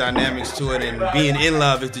different dynamics to it, and being in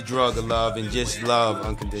love is the drug of love, and just love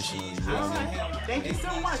unconditionally. You know what I mean? Thank you so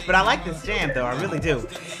much. But I like this jam, though. I really do.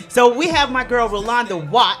 So we have my girl Rolanda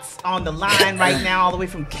Watts on the line right now, all the way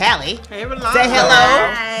from Cali. Hey, Rolanda. Say hello.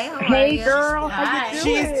 Hi, how are Hey you? girl, how you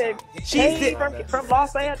doing? She's from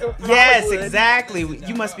Los Angeles. Yes, Hollywood. exactly.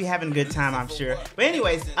 You must be having a good time, I'm sure. But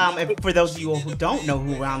anyways, for those of you who don't know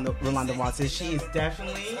who Rolanda Watts is, she is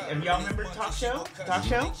definitely. If y'all remember Talk Show?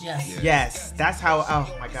 Yes. Yes. That's how. Oh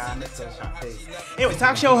my God, I missed those shot face. Anyway,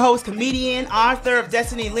 talk show host, comedian, author of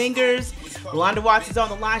Destiny Lingers. Rolanda Watts is on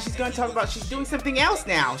the line. She's going to talk about. She's doing something else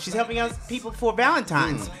now. She's helping us people for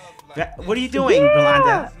Valentines. What are you doing,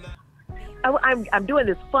 Rolanda? I'm doing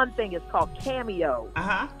this fun thing. It's called Cameo,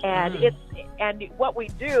 and and what we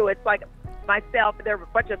do, it's like myself. There are a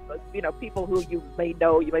bunch of people who you may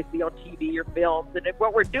know, you may see on TV or films, and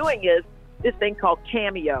what we're doing is this thing called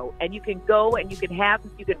Cameo, and you can go and you can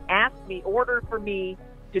ask me, order for me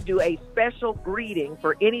to do a special greeting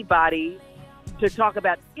for anybody to talk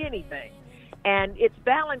about anything. And it's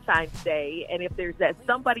Valentine's Day, and if there's that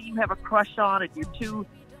somebody you have a crush on and you're too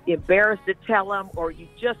embarrassed to tell them, or you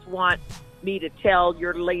just want me to tell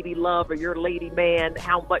your lady love or your lady man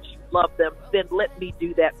how much you love them, then let me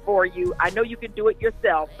do that for you. I know you can do it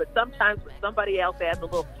yourself, but sometimes when somebody else adds a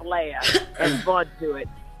little flair and fun to it,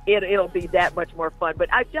 it'll be that much more fun.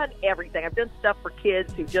 But I've done everything. I've done stuff for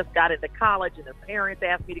kids who just got into college and their parents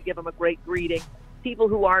asked me to give them a great greeting. People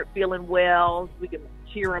who aren't feeling well, we can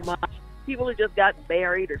cheer them up. People who just got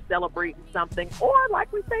married or celebrating something, or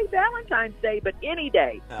like we say, Valentine's Day, but any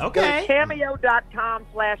day. Okay. Go to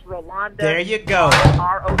cameo.com/Rolanda. There you go.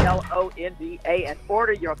 ROLONDA and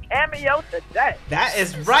order your Cameo today. That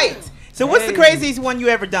is right. So what's the craziest one you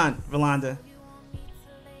ever done, Rolanda?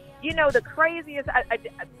 The craziest, I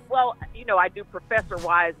do Professor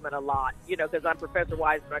Wiseman a lot, because I'm Professor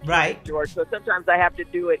Wiseman on Right. George, so sometimes I have to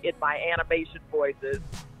do it in my animation voices.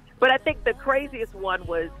 But I think the craziest one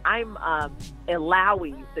was I'm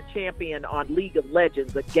Elawi, the champion on League of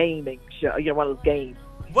Legends, a gaming show, one of those games.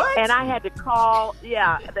 What? And I had to call, the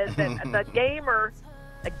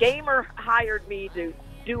gamer hired me to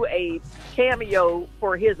do a cameo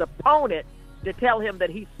for his opponent to tell him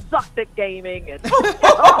that he sucked at gaming. And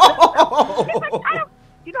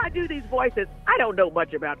I do these voices. I don't know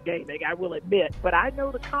much about gaming, I will admit, but I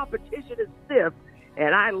know the competition is stiff.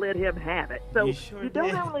 And I let him have it. So you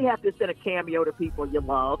don't only have to send a cameo to people you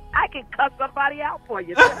love. I can cuss somebody out for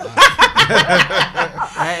you. That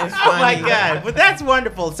is funny. Oh my God. Well, that's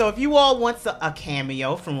wonderful. So if you all want a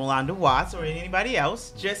cameo from Rolanda Watts or anybody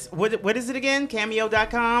else, just what is it again?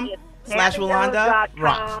 Cameo.com/Rolanda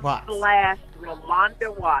Watts.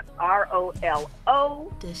 /Rolanda Watts.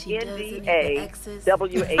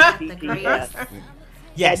 ROLONDAWATTS.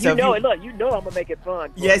 Yes, and I'm gonna make it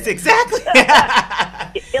fun. Yes, exactly.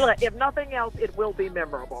 If nothing else, it will be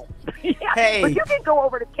memorable. Hey, but you can go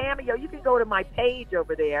over to Cameo. You can go to my page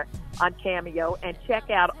over there on Cameo and check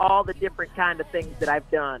out all the different kind of things that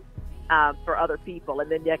I've done for other people,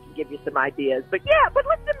 and then that can give you some ideas. But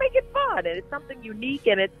let's just make it fun, and it's something unique,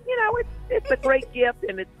 and it's it's a great gift,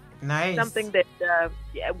 and it's nice. Something that I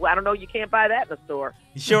don't know. You can't buy that in the store.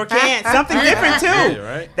 You sure can. Something different too.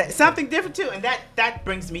 Yeah, right. Something different too, and that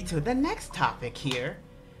brings me to the next topic here.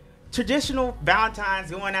 Traditional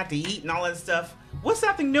Valentines, going out to eat and all that stuff. What's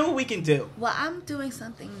something new we can do? Well, I'm doing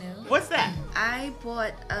something new. What's that? I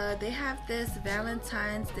bought, they have this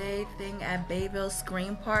Valentine's Day thing at Bayville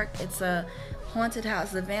Scream Park. It's a haunted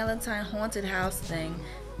house, the Valentine haunted house thing.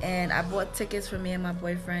 And I bought tickets for me and my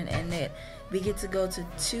boyfriend, and we get to go to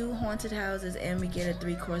 2 haunted houses, and we get a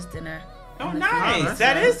 3-course dinner. Oh, nice.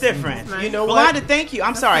 That is different. Nice. You know what? Rolanda, thank you.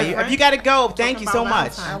 I'm sorry. different. If you got to go, thank you so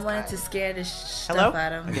much. I wanted to scare the stuff Hello?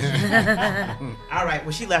 out of him. All right.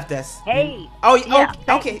 Well, she left us. Hey.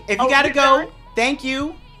 Okay. If you got to go, thank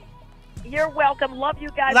you. You're welcome. Love you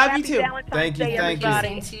guys. Love Happy you too. Valentine's Day, everybody.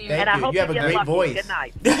 Thank you. And I hope You have a get great lucky. voice. Good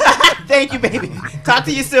night. Thank you, baby. Talk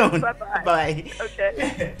to you soon. Bye-bye. Bye.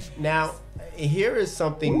 Okay. Now, here is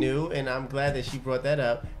something new, and I'm glad that she brought that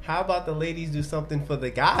up. How about the ladies do something for the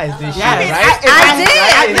guys this year, Yes. right?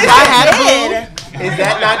 If I had a boo, Is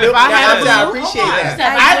that not new? If I had a I boo, appreciate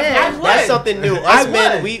that. I would. That's something new. I Us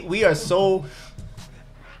men, would. we are so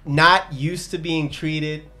not used to being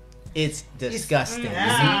treated. It's disgusting.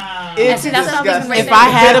 It's See, that's what I was disgusting. gonna if I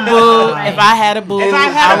had a boo, Right. if I had a boo, If I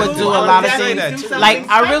had I a would boo, do a I would lot of definitely things. do something Like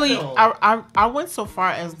I really, special. I went so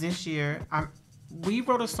far as this year. We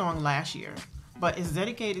wrote a song last year, but it's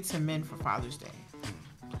dedicated to men for Father's Day,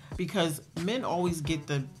 because men always get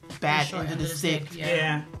the bad end of the stick.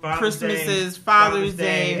 Yeah. Christmases, Father's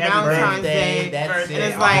Day, Valentine's Day. And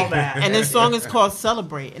it's like, and this song is called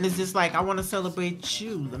Celebrate. And it's just like, I want to celebrate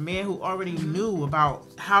you, the man who already knew about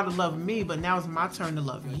how to love me, but now it's my turn to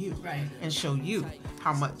love you. Right. And show you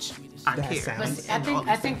how much I care. But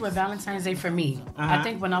I think with Valentine's Day for me, I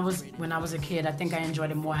think when I was a kid, I think I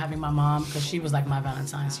enjoyed it more having my mom because she was like my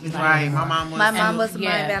Valentine's. Right, my mom was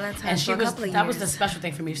my Valentine's. And she was that was the special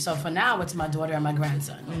thing for me. So for now, it's my daughter and my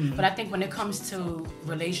grandson. But I think when it comes to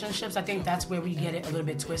relationships, I think that's where we get it a little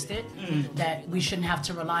bit twisted. That we shouldn't have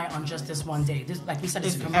to rely on just this one day. This, like we said,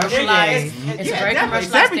 it's commercialized. It's a very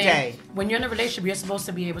commercialized thing. When you're in a relationship, you're supposed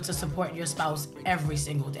to be able to support your spouse every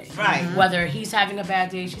single day. Right. Whether he's having a bad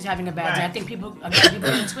day, she's having a bad day. I think people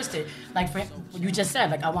get twisted. Like you just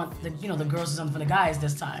said, like I want the girls or something for the guys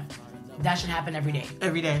this time. That should happen every day.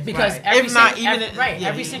 Every day. Because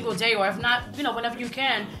every single day, or if not, whenever you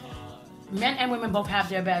can. Men and women both have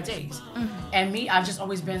their bad days. And me, I've just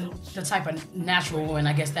always been the type of natural woman,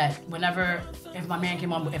 I guess, that if my man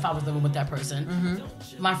came on, if I was living with that person,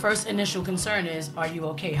 my first initial concern is, are you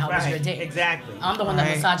okay? How was your day? Exactly. I'm the one that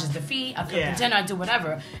massages the feet, I cook the dinner, I do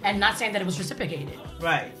whatever. And not saying that it was reciprocated.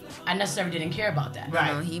 Right. I necessarily didn't care about that.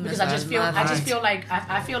 Right. Because I just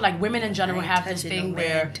feel like women in general have this thing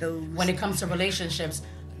where when it comes to relationships,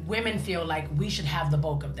 women feel like we should have the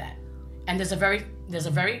bulk of that. And there's a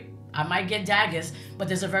very I might get daggers, but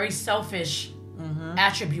there's a very selfish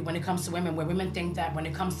attribute when it comes to women, where women think that when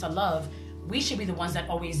it comes to love, we should be the ones that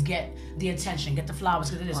always get the attention, get the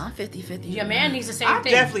flowers. Well, I'm 50-50. Your man needs the same I'm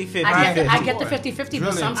thing. Definitely 50-50. I get the 50-50,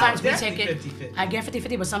 but sometimes we take it. 50-50. I get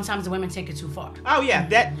 50-50, but sometimes the women take it too far. Oh yeah,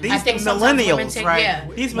 these I think millennials, right? Yeah.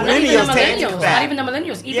 These millennials take it too far. Not even the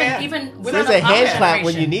millennials. Even women there's a hand clap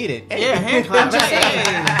when you need it. Yeah, hand clap. I'm just saying.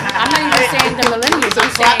 I'm not even saying the millennials.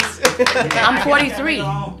 I'm saying I'm 43.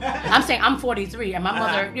 I'm saying I'm 43, and my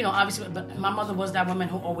mother, obviously, but my mother was that woman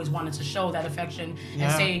who always wanted to show that affection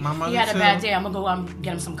and say he had a bad day. I'm gonna go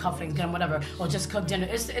get him some cufflinks, get him whatever, or just cook dinner.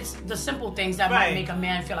 It's the simple things that might make a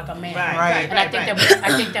man feel like a man. And I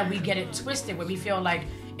think that we get it twisted where we feel like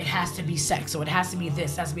it has to be sex or it has to be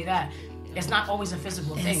this, has to be that. It's not always a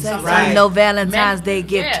physical thing. Sometimes no Valentine's Day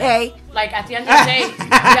gift, K. Like at the end of the day,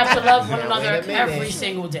 we have to love one another every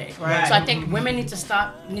single day. Right. So I think women need to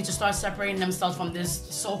start separating themselves from this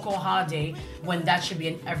so-called holiday when that should be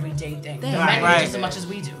an everyday thing. The men need just as much as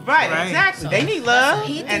we do. Right. Exactly. So they need love.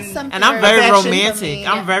 And I'm very romantic.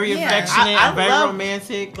 I'm very affectionate. I'm very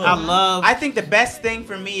romantic. I think the best thing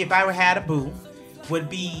for me, if I had a boo, would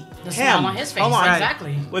be the him. smile on his face.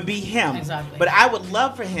 Exactly. Would be him. Exactly. But I would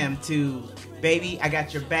love for him to, baby, I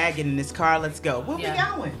got your bag in this car. Let's go. Where we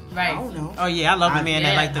going? Right. I don't know. Oh yeah, I love a man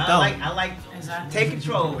that like to go. I like take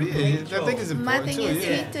control. I think it's important My thing too. is,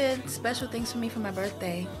 he did special things for me for my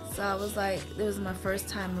birthday. So I was like, it was my first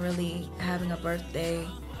time really having a birthday,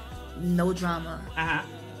 no drama.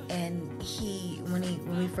 And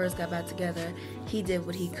when we first got back together, he did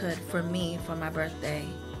what he could for me for my birthday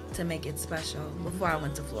to make it special before I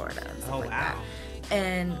went to Florida and stuff like that.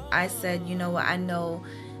 And I said, you know what, I know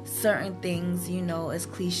certain things, it's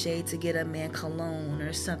cliche to get a man cologne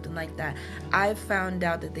or something like that. I found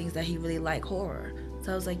out the things that he really liked horror.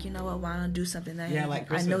 So I was like, you know what, why don't I do something that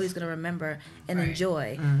I know he's going to remember and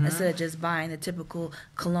enjoy instead of just buying the typical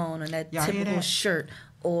cologne or that typical shirt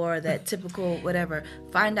or that typical whatever.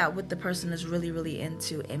 Find out what the person is really, really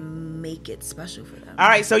into and make it special for them. All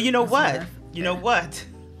right, so you know what?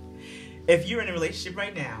 If you're in a relationship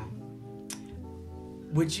right now,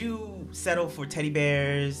 would you settle for teddy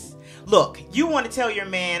bears? Look, you want to tell your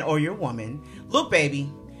man or your woman, look,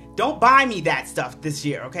 baby, don't buy me that stuff this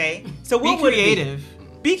year, okay? So what would it be?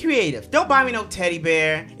 Be creative. Don't buy me no teddy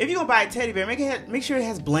bear. If you're gonna buy a teddy bear, make sure it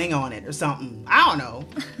has bling on it or something. I don't know.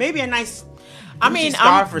 Maybe a nice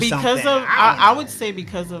scarf or something. I would say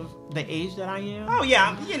because of the age that I am. Oh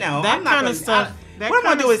yeah, that kind of stuff. What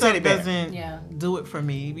am I doing with teddy bear? Doesn't do it for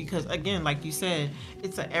me because again, like you said,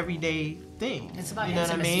 it's an everyday thing. It's about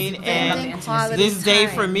what I mean. And this day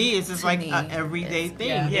for me is just like an everyday thing.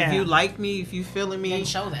 Yeah. If you like me, if you feeling me, then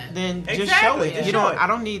show that. Then just show it. I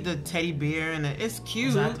don't need the teddy bear and it's cute.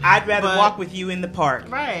 Exactly. I'd rather walk with you in the park.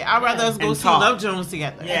 Right. I'd rather us go see Love Jones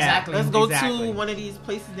together. Yeah. Exactly. Let's go to one of these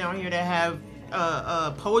places down here that have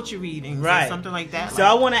poetry readings or something like that. So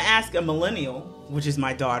I want to ask a millennial, which is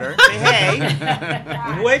my daughter, say,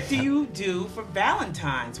 hey, what do you do for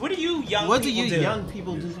Valentines? What do you young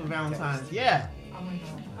people do for Valentines? Yeah. Oh my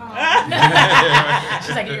God.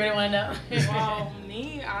 She's like, you really want to know? Well,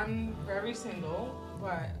 me, I'm very single,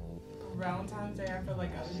 but for Valentine's Day, I feel like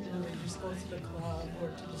other people, they just go to the club or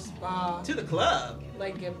to the spa. To the club?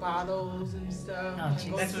 Like get bottles and stuff.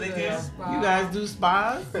 Oh, that's what they do? Spa. You guys do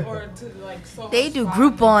spas? Or to like Soho They do spa.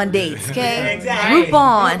 Groupon dates, okay? Exactly.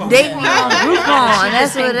 Groupon. Dating on Groupon.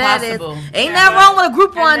 That's what that is. Ain't nothing wrong with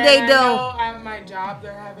a Groupon And date, then I though. know at my job,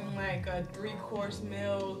 they're having like a 3-course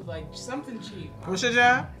meal, like something cheap. What's your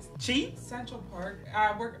job? Cheap? Central Park.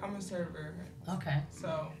 I'm a server. Okay.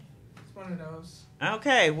 So it's one of those.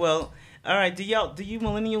 Okay, well, all right. Do you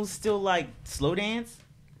millennials still like slow dance?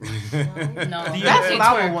 No, That's they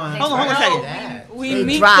flower twerk. one. They Hold on twerk. a second. We They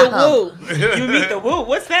meet dry the woo. You meet the woo.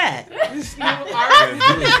 What's that? This new artist.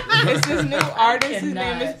 It's this new artist. His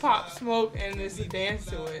name is Pop Smoke, and there's a dance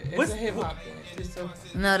to it. It's What's- a hip hop dance. It's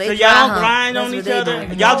a No, they So dry y'all hump. grind That's on what each they other?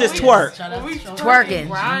 do. Y'all just twerk. Shout out we to Twerking.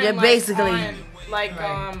 grind, They're like, basically- on, like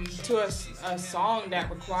to a song that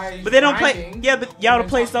requires. But they don't play. grinding. Yeah, but y'all don't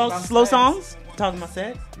play We're talking about slow sex. songs. Talking about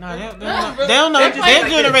sex. No, No, they don't know. they play Their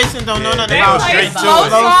like generation don't know nothing They about play sex. straight to slow it.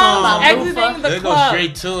 songs, They exiting the They go club.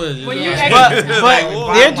 straight to it. When you But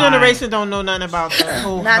exit, their generation don't know nothing about the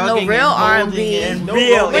whole Not no hugging real and holding R&B. and No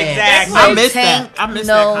Real, romance. exactly. I miss that. Tank, I miss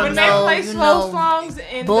no, that when kind they of play you slow know, songs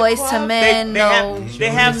in Boys the to club, Men, They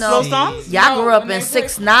have you slow know. songs. Y'all No, grew up when in they play-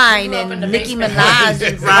 6ix9ine grew up in the and Nicki basement. Minaj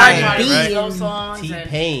and Right, R&B right. Slow and songs and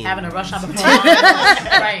T-Pain. having a rush hour performance.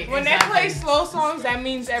 Right. When they exactly. play slow songs, that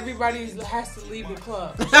means everybody has to leave the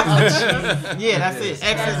club. Yeah, that's it.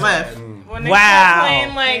 X is left. When they Wow. start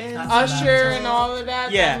playing like That's Usher bad. and all of that,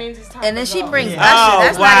 Yeah. that means it's time And then to she go. brings Yeah. Usher.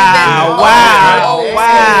 That's wow, not even. wow, Oh,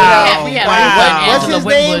 wow, We have wow. What's his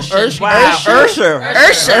name? Ursher.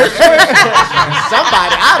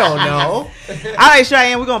 Somebody, I don't know. All right,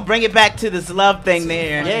 Cheyenne, we're gonna bring it back to this love thing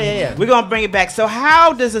there. Yeah. We're gonna bring it back. So,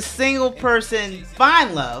 how does a single person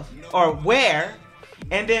find love, or where?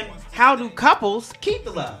 And then, how do couples keep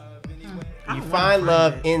the love? You find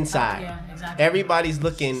love inside. Yeah, exactly. Everybody's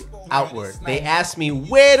looking outward. They ask me,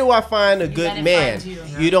 where do I find a let good it man? find you.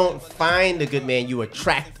 You don't find a good man. You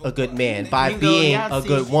attract a good man by Bingo, being yeah, a see.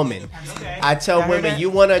 good woman. Okay. I tell Y'all heard women, that? you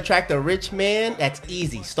want to attract a rich man? That's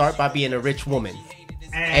easy. Start by being a rich woman.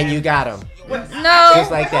 And you got him. No.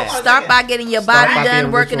 Just like that. Start by getting your Start body by being done,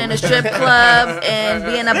 a working rich in a woman. strip club, and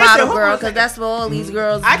being a Listen, bottle hold on girl, a because second. that's what all these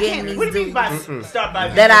girls I getting can't. these What do you mean by dudes. start by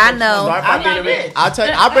That I know. Start by I'm being not a rich. rich. I'll tell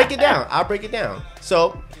you. I'll break it down. I'll break it down.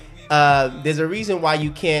 So, there's a reason why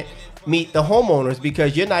you can't meet the homeowners,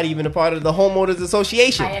 because you're not even a part of the homeowners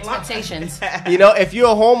association. High expectations. You know, if you're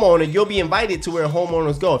a homeowner, you'll be invited to where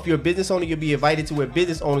homeowners go. If you're a business owner, you'll be invited to where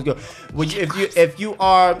business owners go. If you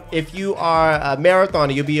are a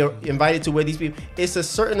marathoner, you'll be invited to where these people. It's a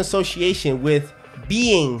certain association with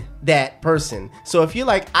being that person. So if you're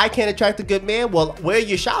like, I can't attract a good man, well, where are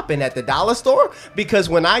you shopping? At the dollar store? Because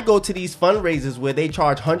when I go to these fundraisers where they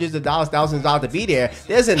charge hundreds of dollars, thousands of dollars to be there,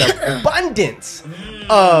 there's an abundance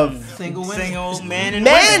of Single women. Single men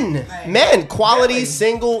and women. men, quality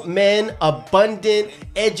single men, abundant,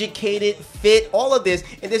 educated, fit, all of this.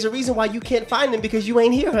 And there's a reason why you can't find them, because you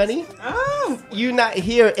ain't here, honey. Oh. You're not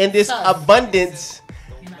here in this abundance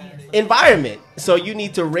environment. So you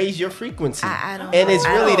need to raise your frequency. I don't And it's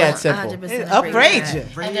I really don't that simple. 100% agree Upgrade with you.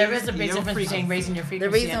 that. And there is a big difference between raising your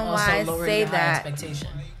frequency reason and why I also lowering say your high that- expectation.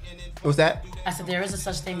 What's that? I said there is a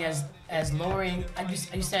such thing as lowering.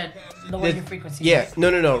 You said lowering your frequency. Yeah, right? no.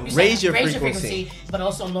 You said Raise your raise frequency. but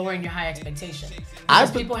also lowering your high expectation. I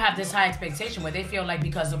Because be- people have this high expectation where they feel like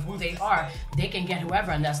because of who they are, they can get whoever,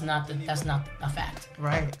 and that's not a fact.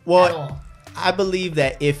 Right. At Well, all. I believe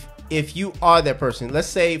that if you are that person, let's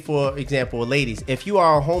say, for example, ladies, if you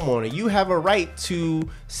are a homeowner, you have a right to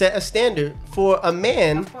set a standard for a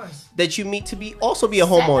man Of course. that you meet to also be a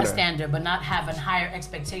Set homeowner. a standard, but not have a higher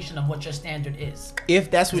expectation of what your standard is. If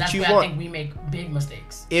that's what That's you where I want. think we make big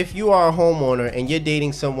mistakes. If you are a homeowner and you're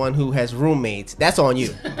dating someone who has roommates, that's on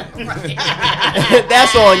you. Right.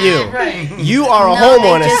 That's on you. Right. You are a No,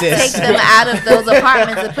 homeowner, they just sis. take them out of those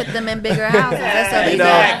apartments and put them in bigger houses. That's how they You do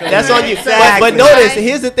know, it. that's on you. Exactly. But notice,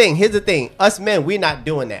 here's the thing. Us men, we're not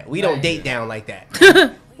doing that. We don't Right. date down like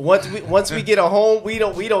that. Once we get a home, we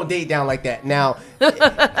don't date down like that. Now,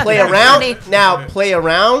 play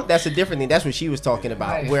around. That's a different thing. That's what she was talking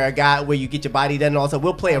about. Right. Where you get your body done and all that.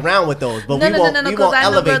 We'll play around with those, but No, we won't because I know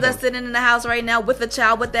elevate girls them. that's sitting in the house right now with a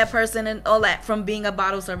child, with that person, and all that from being a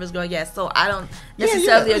bottle service girl. Yes, so I don't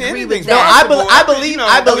necessarily agree with anything's No, that. I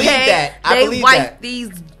believe Okay? that. I They believe wipe that. these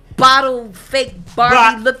bottle fake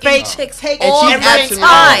Barbie looking fake chicks take- all And the she's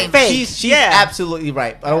time. fake. She's Yeah. absolutely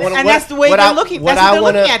right. I wanna, And that's the way they're looking- that's what they're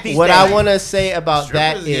looking at these What days. I want to say about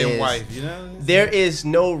Strippers that getting is wiped, you know? there is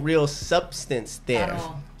no real substance there. At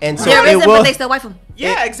all. And so there isn't, but they still wife them.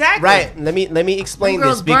 Yeah, exactly. Right. Let me explain Them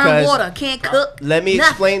girls this because burn water, can't cook. Let me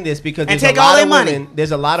explain this because and there's take a lot all their of money. women.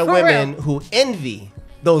 There's a lot of For women real. who envy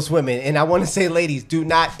those women, and I want to say, ladies, do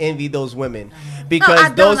not envy those women because I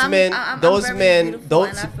don't. those I'm men, very beautiful,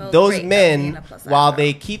 and I feel those great men, being a plus size while girl.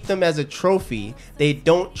 they keep them as a trophy, they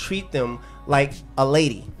don't treat them like a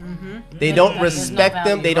lady. They don't respect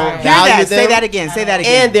them. They don't value them. Say that again. Say that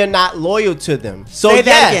again. And they're not loyal to them. So Say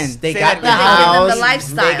that yes, again. they Say got that the again. house, The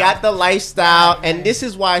lifestyle. they got the lifestyle, and this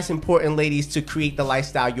is why it's important, ladies, to create the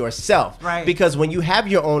lifestyle yourself. Right. Because when you have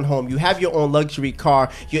your own home, you have your own luxury car,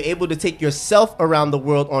 you're able to take yourself around the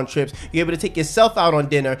world on trips, you're able to take yourself out on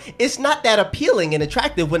dinner. It's not that appealing and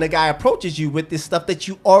attractive when a guy approaches you with this stuff that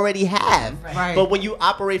you already have. Right. But when you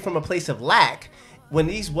operate from a place of lack, when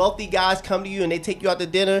these wealthy guys come to you and they take you out to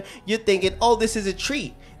dinner, you're thinking, oh, this is a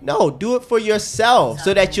treat. No, do it for yourself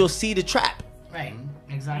so that you'll see the trap. Right.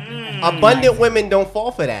 Exactly. Abundant women don't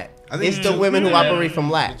fall for that. I think It's the women who operate from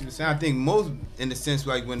lack. I think most, in the sense,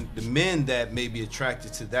 like when the men that may be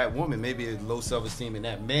attracted to that woman, maybe a low self-esteem in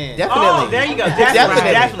that man. Definitely. Oh, there you go.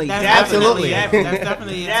 Definitely. Definitely. That's definitely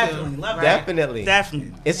it Definitely. too. Love that. Definitely.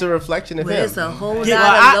 Definitely. It's a reflection of But him. it's a whole lot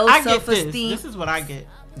Well, of low I get self-esteem. this is what I get.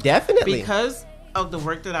 Definitely. Because of the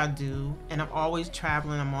work that I do, and I'm always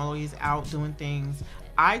traveling, I'm always out doing things,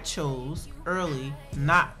 I chose early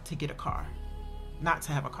not to get a car, not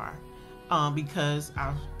to have a car, because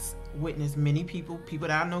I've witnessed many people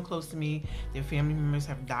that I know close to me, their family members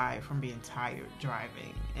have died from being tired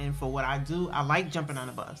driving. And for what I do, I like jumping on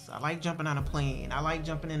a bus, I like jumping on a plane, I like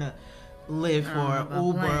jumping in a Lyft or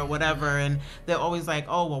Uber or whatever, and they're always like,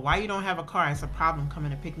 oh, well, why you don't have a car? It's a problem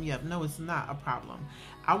coming to pick me up. No, it's not a problem.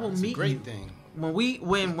 I will meet Great you. thing.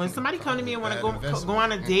 When somebody come to me and want to go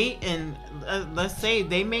on a date, and let's say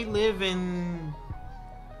they may live in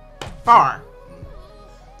far,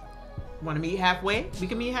 want to meet halfway, we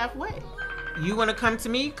can meet halfway. You want to come to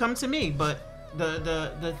me, but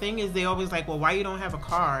the thing is, they always like, well, why you don't have a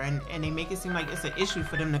car, and they make it seem like it's an issue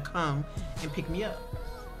for them to come and pick me up.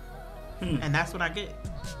 And that's what I get.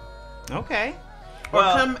 Okay.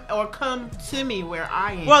 Or come to me where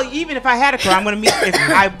I am. Well, even if I had a car, I'm gonna meet.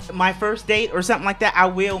 My first date or something like that, I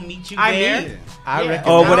will meet you there. I recommend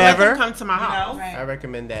or whatever. I'll let them come to my house. I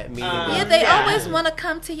recommend that meeting. Yeah, they always want to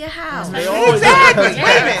come to your house. Exactly. Wait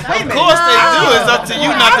a minute. Of course they do. It's up to you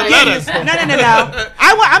not to let us. No.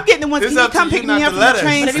 I'm getting the ones. It's Can you up to come you pick not me to up from let the us.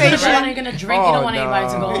 train But if you're station? gonna drink, you don't want anybody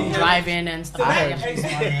to go drive in and stuff like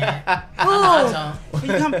that.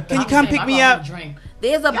 Can you come pick me up?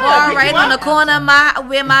 There's a bar right on the corner of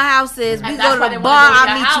where my house is. We And go that's to why the they bar, wanna go to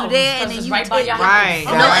I your meet you house, there, and because then it's you right by take your house. Right.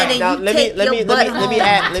 No, and then Now, you let take me your butt home. let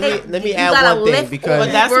me You add gotta one thing lift because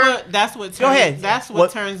Uber. That's what. Go ahead. That's what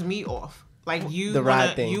turns me off. Like The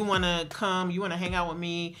ride thing. you wanna come, you wanna hang out with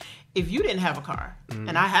me. If you didn't have a car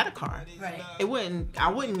and I had a car, Right. I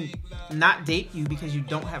wouldn't not date you because you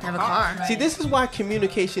don't have a car. See, this is why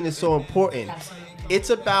communication is so important. It's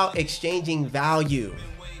about exchanging value.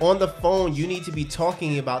 On the phone, you need to be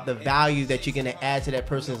talking about the value that you're going to add to that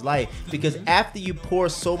person's life. Because after you pour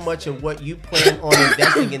so much of what you plan on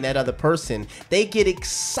investing in that other person, they get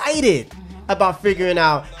excited about figuring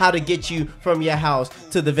out how to get you from your house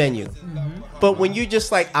to the venue. But when you're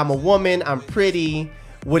just like, I'm a woman, I'm pretty,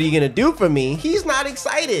 what are you going to do for me? He's not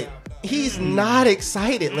excited. He's not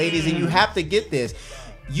excited, ladies, and you have to get this.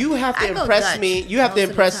 You have to impress me. You have to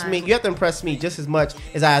impress me. You have to impress me just as much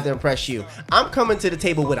as I have to impress you. I'm coming to the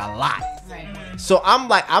table with a lot. Right. So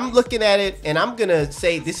I'm looking at it and I'm going to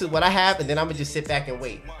say, this is what I have. And then I'm going to just sit back and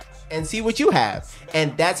wait and see what you have.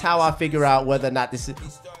 And that's how I figure out whether or not this is,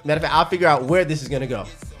 matter of fact, I'll figure out where this is going to go.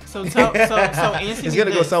 So answer It's me going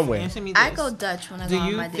to go this. somewhere. Answer me this. I go Dutch when I go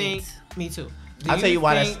on my dates. Me too. I'll tell you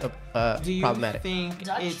why that's problematic. problematic. Do you think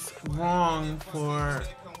it's wrong for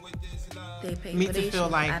me to feel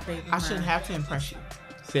like I shouldn't have to impress you?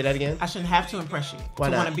 Say that again? I shouldn't have to impress you Why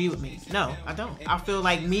to not? want to be with me. No, I don't. I feel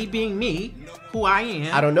like me being me, who I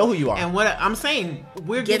am. I don't know who you are. And what I'm saying,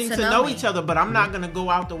 we're Get getting to to know know me. each other, but I'm not going to go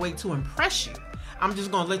out the way to impress you. I'm just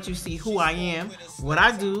going to let you see who I am, what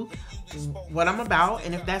I do, what I'm about,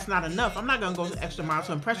 and if that's not enough, I'm not going to go the extra mile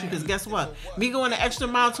to impress you, because guess what? Me going the extra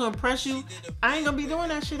mile to impress you, I ain't going to be doing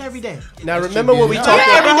that shit every day. Now remember what we talked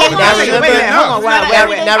Yeah, about.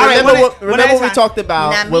 Now remember what we talked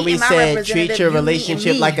about Now, when me we and my said representative, treat your you, me, and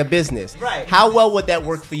relationship me. like a business. Right. How well would that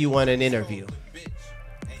work for you on an interview?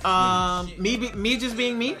 Me just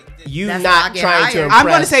being me. You That's not how I get trying to hired. impress I'm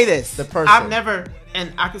going to say this. the person. I've never,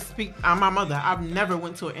 and I can speak on my mother, I've never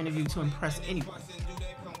went to an interview to impress anyone.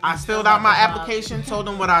 I filled out my application, told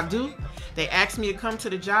them what I do. They asked me to come to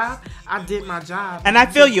the job. I did my job. And I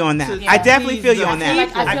feel you on that. I definitely feel you on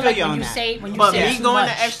that. I feel like when you say but me going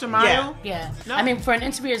the extra mile. Yeah. No. I mean, for an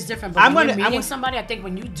interview it's different. But when you're meeting somebody, I think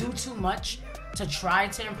when you do too much to try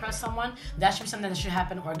to impress someone, that should be something that should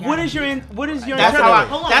happen organically. What is your That's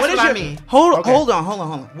what I mean. Hold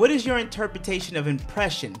on. What is your interpretation of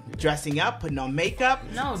impression? Dressing up, putting on makeup?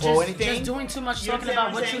 No, or anything? just doing too much, talking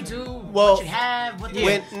about what you do, well, what you have, what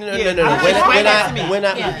no.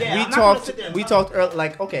 We talked earlier,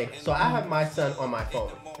 like, okay, so I have my son on my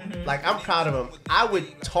phone. Mm-hmm. Like, I'm proud of him. I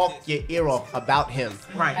would talk your ear off about him,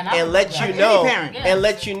 right? And let you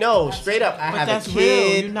know, straight up. I have a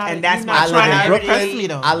kid, and that's my. I live in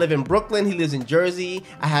Brooklyn. I live in Brooklyn. He lives in Jersey.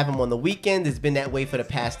 I have him on the weekend. It's been that way for the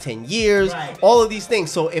past 10 years. Right. All of these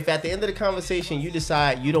things. So if at the end of the conversation you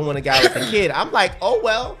decide you don't want a guy with a kid, I'm like, oh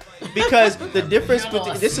well, because the difference.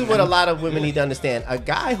 This is what a lot of women need to understand. A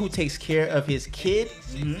guy who takes care of his kid,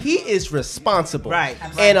 he is responsible, right?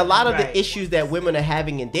 And a lot of the issues that women are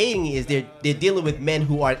having in dating is they're dealing with men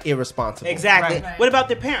who are irresponsible. Exactly. Right. What about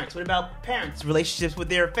their parents? What about parents' relationships with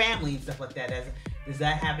their family and stuff like that? Does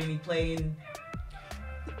that have any play in?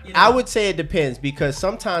 I would say it depends, because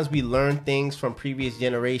sometimes we learn things from previous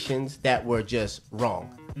generations that were just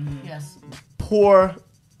wrong. Mm-hmm. Yes. Poor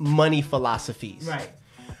money philosophies. Right.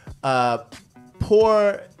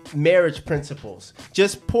 Poor marriage principles.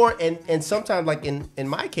 Just poor, and sometimes, like in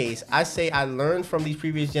my case, I say I learned from these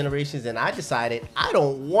previous generations and I decided I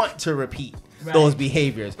don't want to repeat those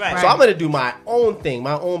behaviors. Right. So I'm going to do my own thing,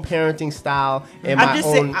 my own parenting style, and my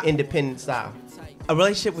own independent style. A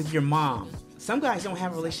relationship with your mom. Some guys don't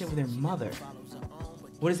have a relationship with their mother.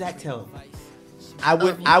 What does that tell them? I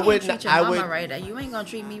would treat your mama right. You ain't gonna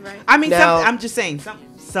treat me right. I mean, I'm just saying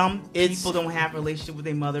some people don't have a relationship with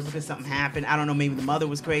their mother because something happened. I don't know. Maybe the mother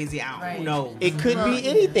was crazy. I don't know. It could be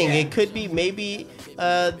anything. Yeah. It could be maybe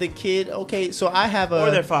the kid. Okay, so I have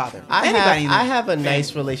or their father. I have a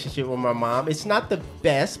nice relationship with my mom. It's not the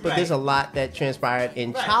best, but there's a lot that transpired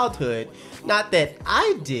in childhood. Not that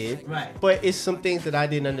I did, but it's some things that I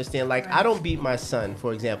didn't understand. Like I don't beat my son,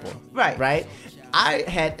 for example. Right. I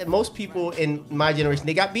had most people in my generation,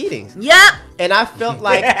 they got beatings. Yep. And I felt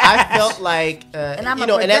like and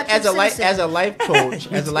as a life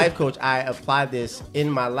coach, I apply this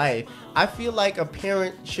in my life. I feel like a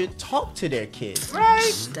parent should talk to their kids.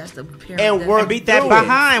 Right. That's the parent. And work beat that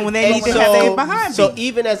behind when they need to have their behind. So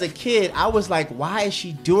even as a kid, I was like, why is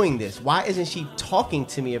she doing this? Why isn't she talking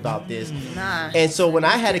to me about this? And so when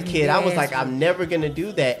I had a kid, I was like, I'm never going to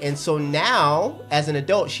do that. And so now, as an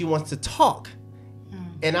adult, she wants to talk.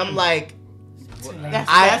 And I'm like,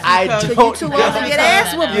 I don't. Too old to get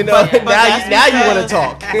ass whooped. You know, now you want to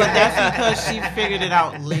talk. But that's because she figured it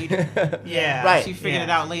out later. Yeah, right. She figured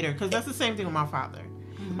it out later, because that's the same thing with my father.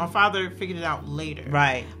 My father figured it out later.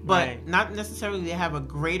 Right. But not necessarily to have a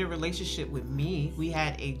greater relationship with me. We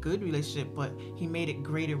had a good relationship, but he made it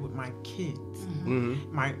greater with my kids.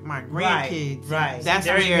 Mm-hmm. My grandkids. Right. That's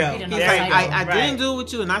there where you go. he's like, I didn't do it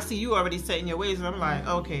with you, and I see you already set in your ways. And I'm like,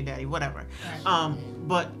 okay, daddy, whatever.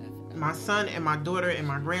 But my son and my daughter and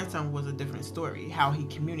my grandson was a different story. How he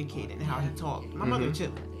communicated and how he talked. My mother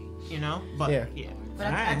chilled, But yeah. But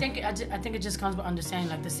I think it just comes with understanding,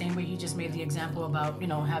 like the same way he just made the example about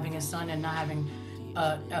having a son and not having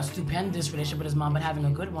a stupendous relationship with his mom, but having a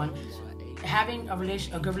good one. Having a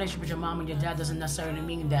good relationship with your mom and your dad doesn't necessarily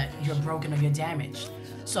mean that you're broken or you're damaged.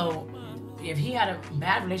 So if he had a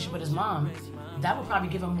bad relationship with his mom, that would probably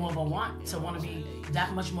give him more of a want to be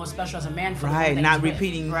that much more special as a man for not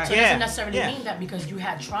repeating. So it doesn't necessarily mean that because you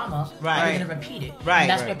had trauma, you're going to repeat it. And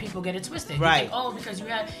that's where people get it twisted. They think, because you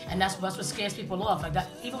had, and that's what scares people off. Like that,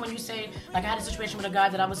 even when you say, like I had a situation with a guy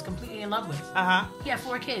that I was completely in love with. He had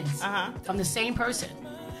 4 kids from the same person.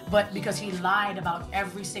 But because he lied about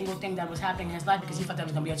every single thing that was happening in his life because he thought that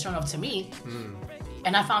was going to be a turn off to me.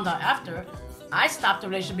 And I found out after, I stopped the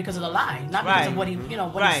relationship because of the lie, not because of what he, he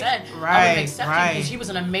said. I was accepting because he was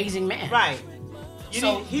an amazing man. Right. He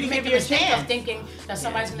didn't give you a chance of thinking that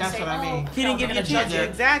somebody's going to say, he didn't give you a chance.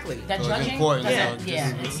 Exactly. That judging,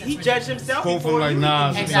 he judged himself. Quote from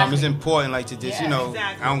it's important, like to just, I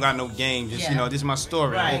don't got no game. Just, this is my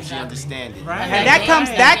story. I hope you understand it. And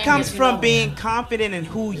that comes from being confident in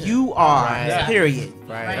who you are. Period.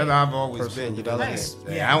 Right. That's how I've always been.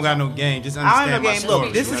 I don't got no game. Just understand my story.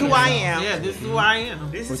 Look, this is who I am. Yeah, this is who I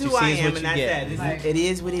am. This is who I am, and that's that. It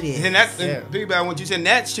is what it is. And that's piggyback what you said.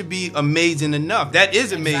 That should be amazing enough. That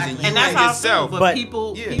is amazing. You and that's yourself. But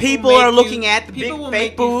people are looking at the big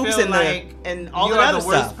fake boobs and like and all you the are other the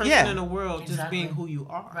worst stuff. person Yeah. in the world, just being who you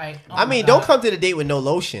are. Right. I mean, don't come to the date with no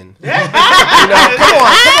lotion. You know,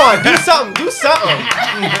 come on, do something. Come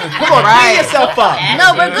on, clean yourself up.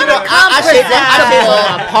 No, we're gonna come I shave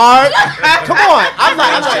my part. Come on, I'm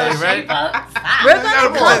like, we're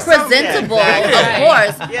gonna come presentable, of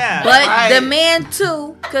course. Yeah. But the man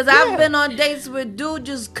too, because I've been on dates where dude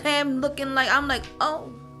just came looking like I'm like,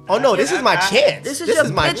 oh. Oh no, this is my chance. This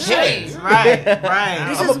is my chance. Right.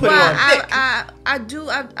 This is why I've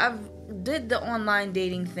did the online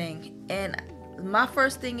dating thing, and my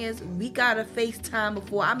first thing is we gotta FaceTime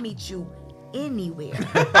before I meet you anywhere.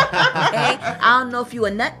 Okay, I don't know if you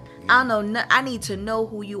a nut. I don't know. I need to know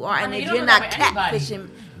who you are, and if you're not catfishing.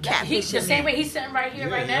 The same way he's sitting right here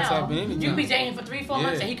right now. You could be dating for 3-4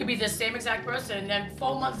 months, and he could be the same exact person, and then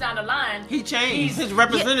 4 months down the line, he changed. His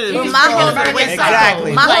representative. My whole thing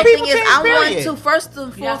is I want to first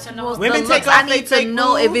and foremost. Women take off. I need to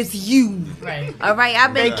know if it's you. Right. All right.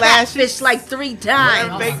 I've been catfished like 3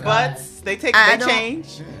 times. Fake butts. They change.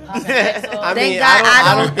 Thank God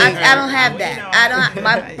I don't have that.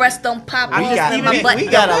 My breasts don't pop. We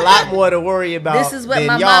got a lot more to worry about. This is what than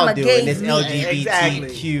my y'all mama do gave in this me.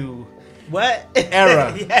 LGBTQ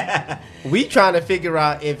era. Yeah. We trying to figure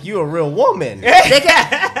out if you a real woman.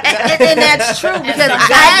 And that's true because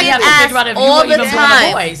I get asked all the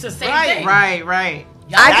time. Right.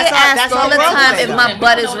 I get asked all the time if my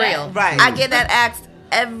butt is real. Right. I get that asked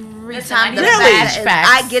every time. Facts.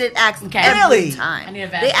 I get it asked every time. I need a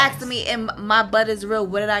They asked me if my butt is real.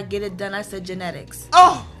 Where did I get it done? I said genetics.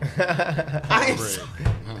 Oh.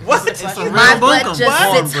 What? My butt just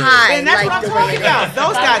sits high. And that's like what I'm the talking way about.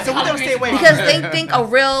 Those guys. So we're gonna stay away because they think a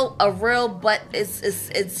real butt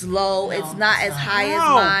is low. No, it's not as high as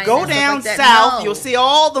mine. Go down like south. No. You'll see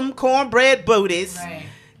all them cornbread booties. Right.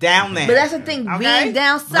 Down there. But that's the thing, we ain't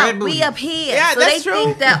down south, we up here. Yeah, so that's they true.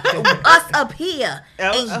 think that us up here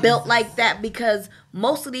ain't built like that because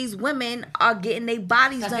most of these women are getting their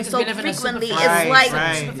bodies done so frequently.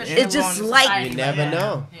 It's just like you never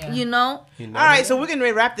know. Yeah. You know? All right, so we're going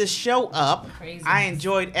to wrap this show up. Crazy. I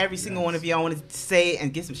enjoyed every single one of you. I wanted to say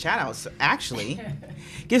and give some shout outs, actually.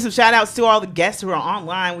 Give some shout outs to all the guests who are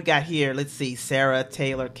online. We got here, let's see, Sarah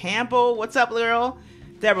Taylor Campbell. What's up, girl?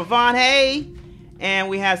 Deborah Vaughn, hey. And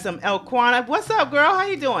we have some El Quana. What's up, girl? How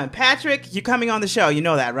you doing? Patrick, you're coming on the show. You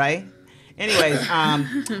know that, right? Anyways,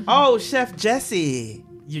 oh, Chef Jesse,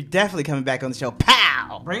 you're definitely coming back on the show.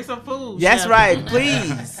 Pow! Bring some food. That's Chef. right.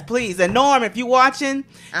 Please. And Norm, if you're watching,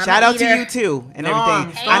 shout out to you too and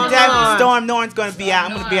everything. Norm's going to be out.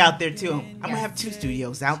 I'm going to be out there too. I'm going to have 2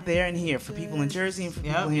 studios out there and here for people in Jersey and for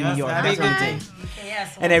people in New York. That's what I'm saying.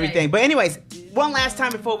 And everything. But anyways, one last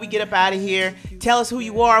time before we get up out of here, tell us who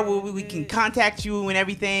you are, where we can contact you and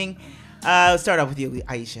everything. Let's start off with you,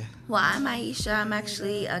 Iesha. Well, I'm Iesha. I'm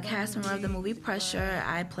actually a cast member of the movie Pressure.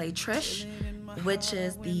 I play Trish, which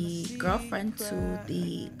is the girlfriend to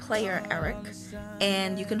the player Eric.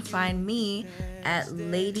 And you can find me at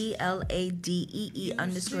Lady LADEE_ESHA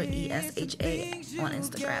on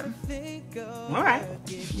Instagram. All right.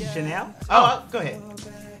 Shanell? Oh, go ahead.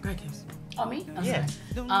 Oh, me? I'm yeah.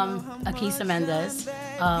 Akissa Mendez,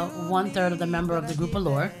 1/3 of the member of the group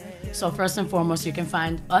Allure. So first and foremost, you can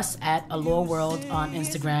find us at Allure World on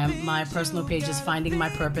Instagram. My personal page is Finding My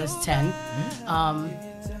Purpose 10.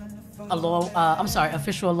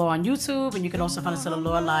 Official Allure on YouTube, and you can also find us at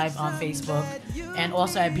Allure Live on Facebook, and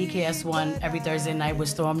also at BKS1 every Thursday night with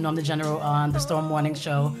Storm the General on the Storm Morning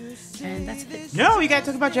Show. And that's it. No, you gotta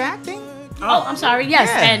talk about your acting. Oh, I'm sorry. Yes,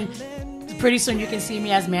 yeah. And pretty soon you can see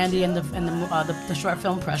me as Mandy in the short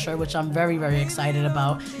film Pressure, which I'm very, very excited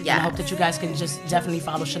about. Yeah. And I hope that you guys can just definitely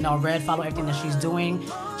follow Shanell Red, follow everything that she's doing.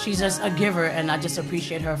 She's just a giver, and I just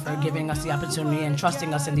appreciate her for giving us the opportunity and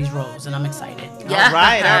trusting us in these roles, and I'm excited. Yeah. All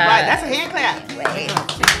right. That's a hand clap.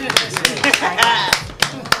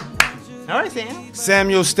 All right, Sam.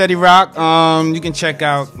 Samuel SteadyRoc. You can check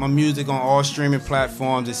out my music on all streaming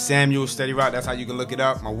platforms. It's Samuel SteadyRoc. That's how you can look it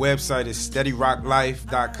up. My website is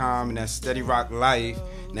SteadyRocLife.com, and that's SteadyRoc Life,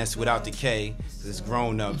 and that's without the K. It's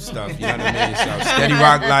grown up stuff. You know what I mean? So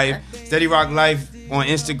SteadyRoc Life. SteadyRoc Life on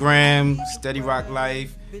Instagram.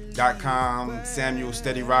 SteadyRocLife.com. Samuel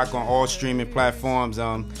SteadyRoc on all streaming platforms.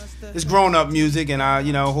 It's grown up music, and I,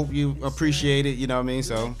 hope you appreciate it. You know what I mean?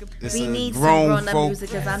 So it's we need grown some grown up music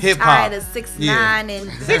because I'm hip-hop. tired of 6ix9ine and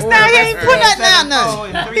 6ix9ine. He ain't putting nothing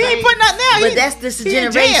out. He ain't putting nothing out. But that's this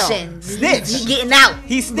generation. Snitch. He getting out.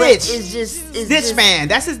 He snitch. Snitch man.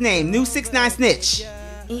 That's his name. New 6ix9ine Snitch.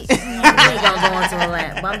 We ain't gonna go into all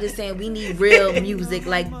that, but I'm just saying we need real music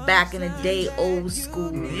like back in the day, old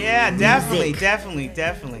school. Yeah, definitely.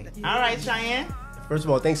 All right, Cheyenne. First of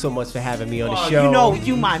all, thanks so much for having me on the show. You know,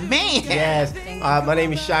 you my man. Yes. My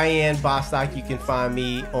name is Cheyenne Bostock. You can find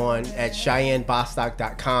me at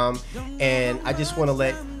CheyenneBostock.com. And I just want to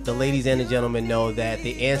let the ladies and the gentlemen know that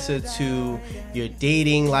the answer to your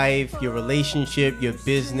dating life, your relationship, your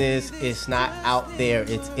business, it's not out there.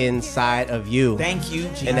 It's inside of you. Thank you,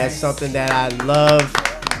 Jesus. And that's something that I love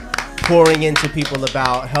pouring into people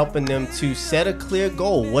about, helping them to set a clear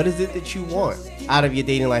goal. What is it that you want out of your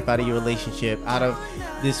dating life, out of your relationship, out of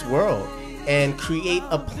this world? And create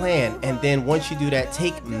a plan. And then once you do that,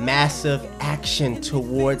 take massive action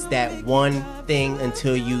towards that one thing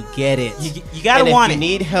until you get it. You gotta want it. If you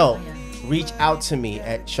need help, reach out to me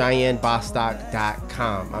at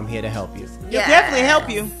CheyenneBostock.com. I'm here to help you. You'll definitely help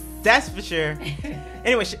you. That's for sure.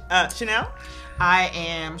 Anyway, Shanell? I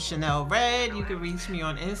am Shanell Red. You can reach me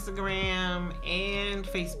on Instagram and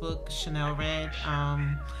Facebook, Shanell Red.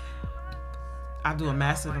 I do a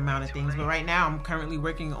massive amount of things, but right now I'm currently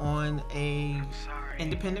working on a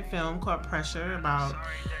independent film called Pressure about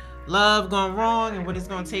love gone wrong and what it's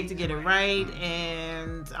going to take to get it right,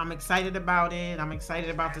 and I'm excited about it. I'm excited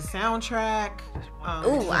about the soundtrack.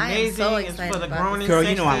 Ooh, I am so excited. It's for the about grown this. Girl,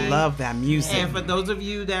 you know I love that music. And for those of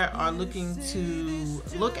you that are looking to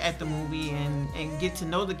look at the movie and get to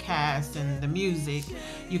know the cast and the music,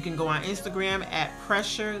 you can go on Instagram at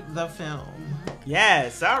Pressure the Film.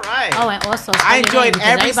 Yes, all right. Oh, and also I enjoyed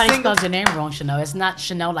every everybody single... spells your name wrong, Shanell. It's not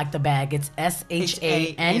Shanell like the bag. It's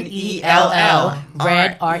SHANELL,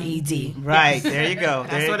 Red RED. Right, there you go.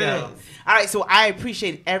 That's what it is. All right, so I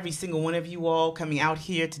appreciate every single one of you all coming out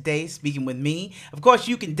here today, speaking with me. Of course,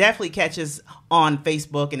 you can definitely catch us on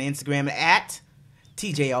Facebook and Instagram at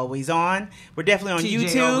TJ Always On. We're definitely on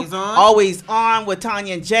TJ YouTube. Always On with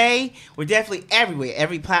Tonya and Jay. We're definitely everywhere.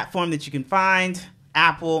 Every platform that you can find.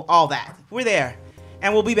 Apple, all that. We're there.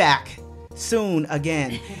 And we'll be back soon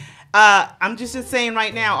again. I'm just saying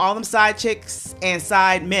right now, all them side chicks and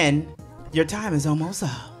side men, your time is almost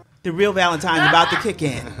up. The real Valentine's about to kick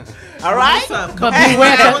in. All right? But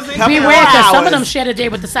beware, because some of them share the day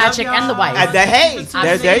with the side chick and the wife. Hey,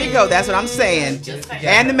 there you go. That's what I'm saying.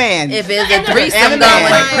 And the man. If it's a threesome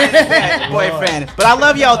going. Boyfriend. But I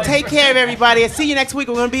love y'all. Take care of everybody. I'll see you next week.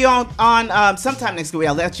 We're going to be on sometime next week.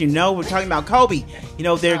 I'll let you know. We're talking about Kobe. You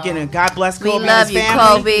know, they're getting God bless Kobe. We love and his you,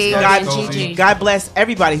 family. Kobe. God bless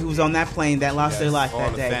everybody who was on that plane that lost their life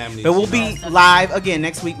that day. But we'll be live again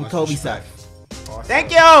next week with Kobe stuff. Awesome.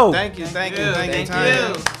 Thank you. Thank you. Thank you.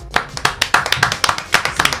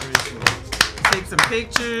 Take some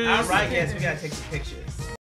pictures. All right, yes, we gotta take some pictures.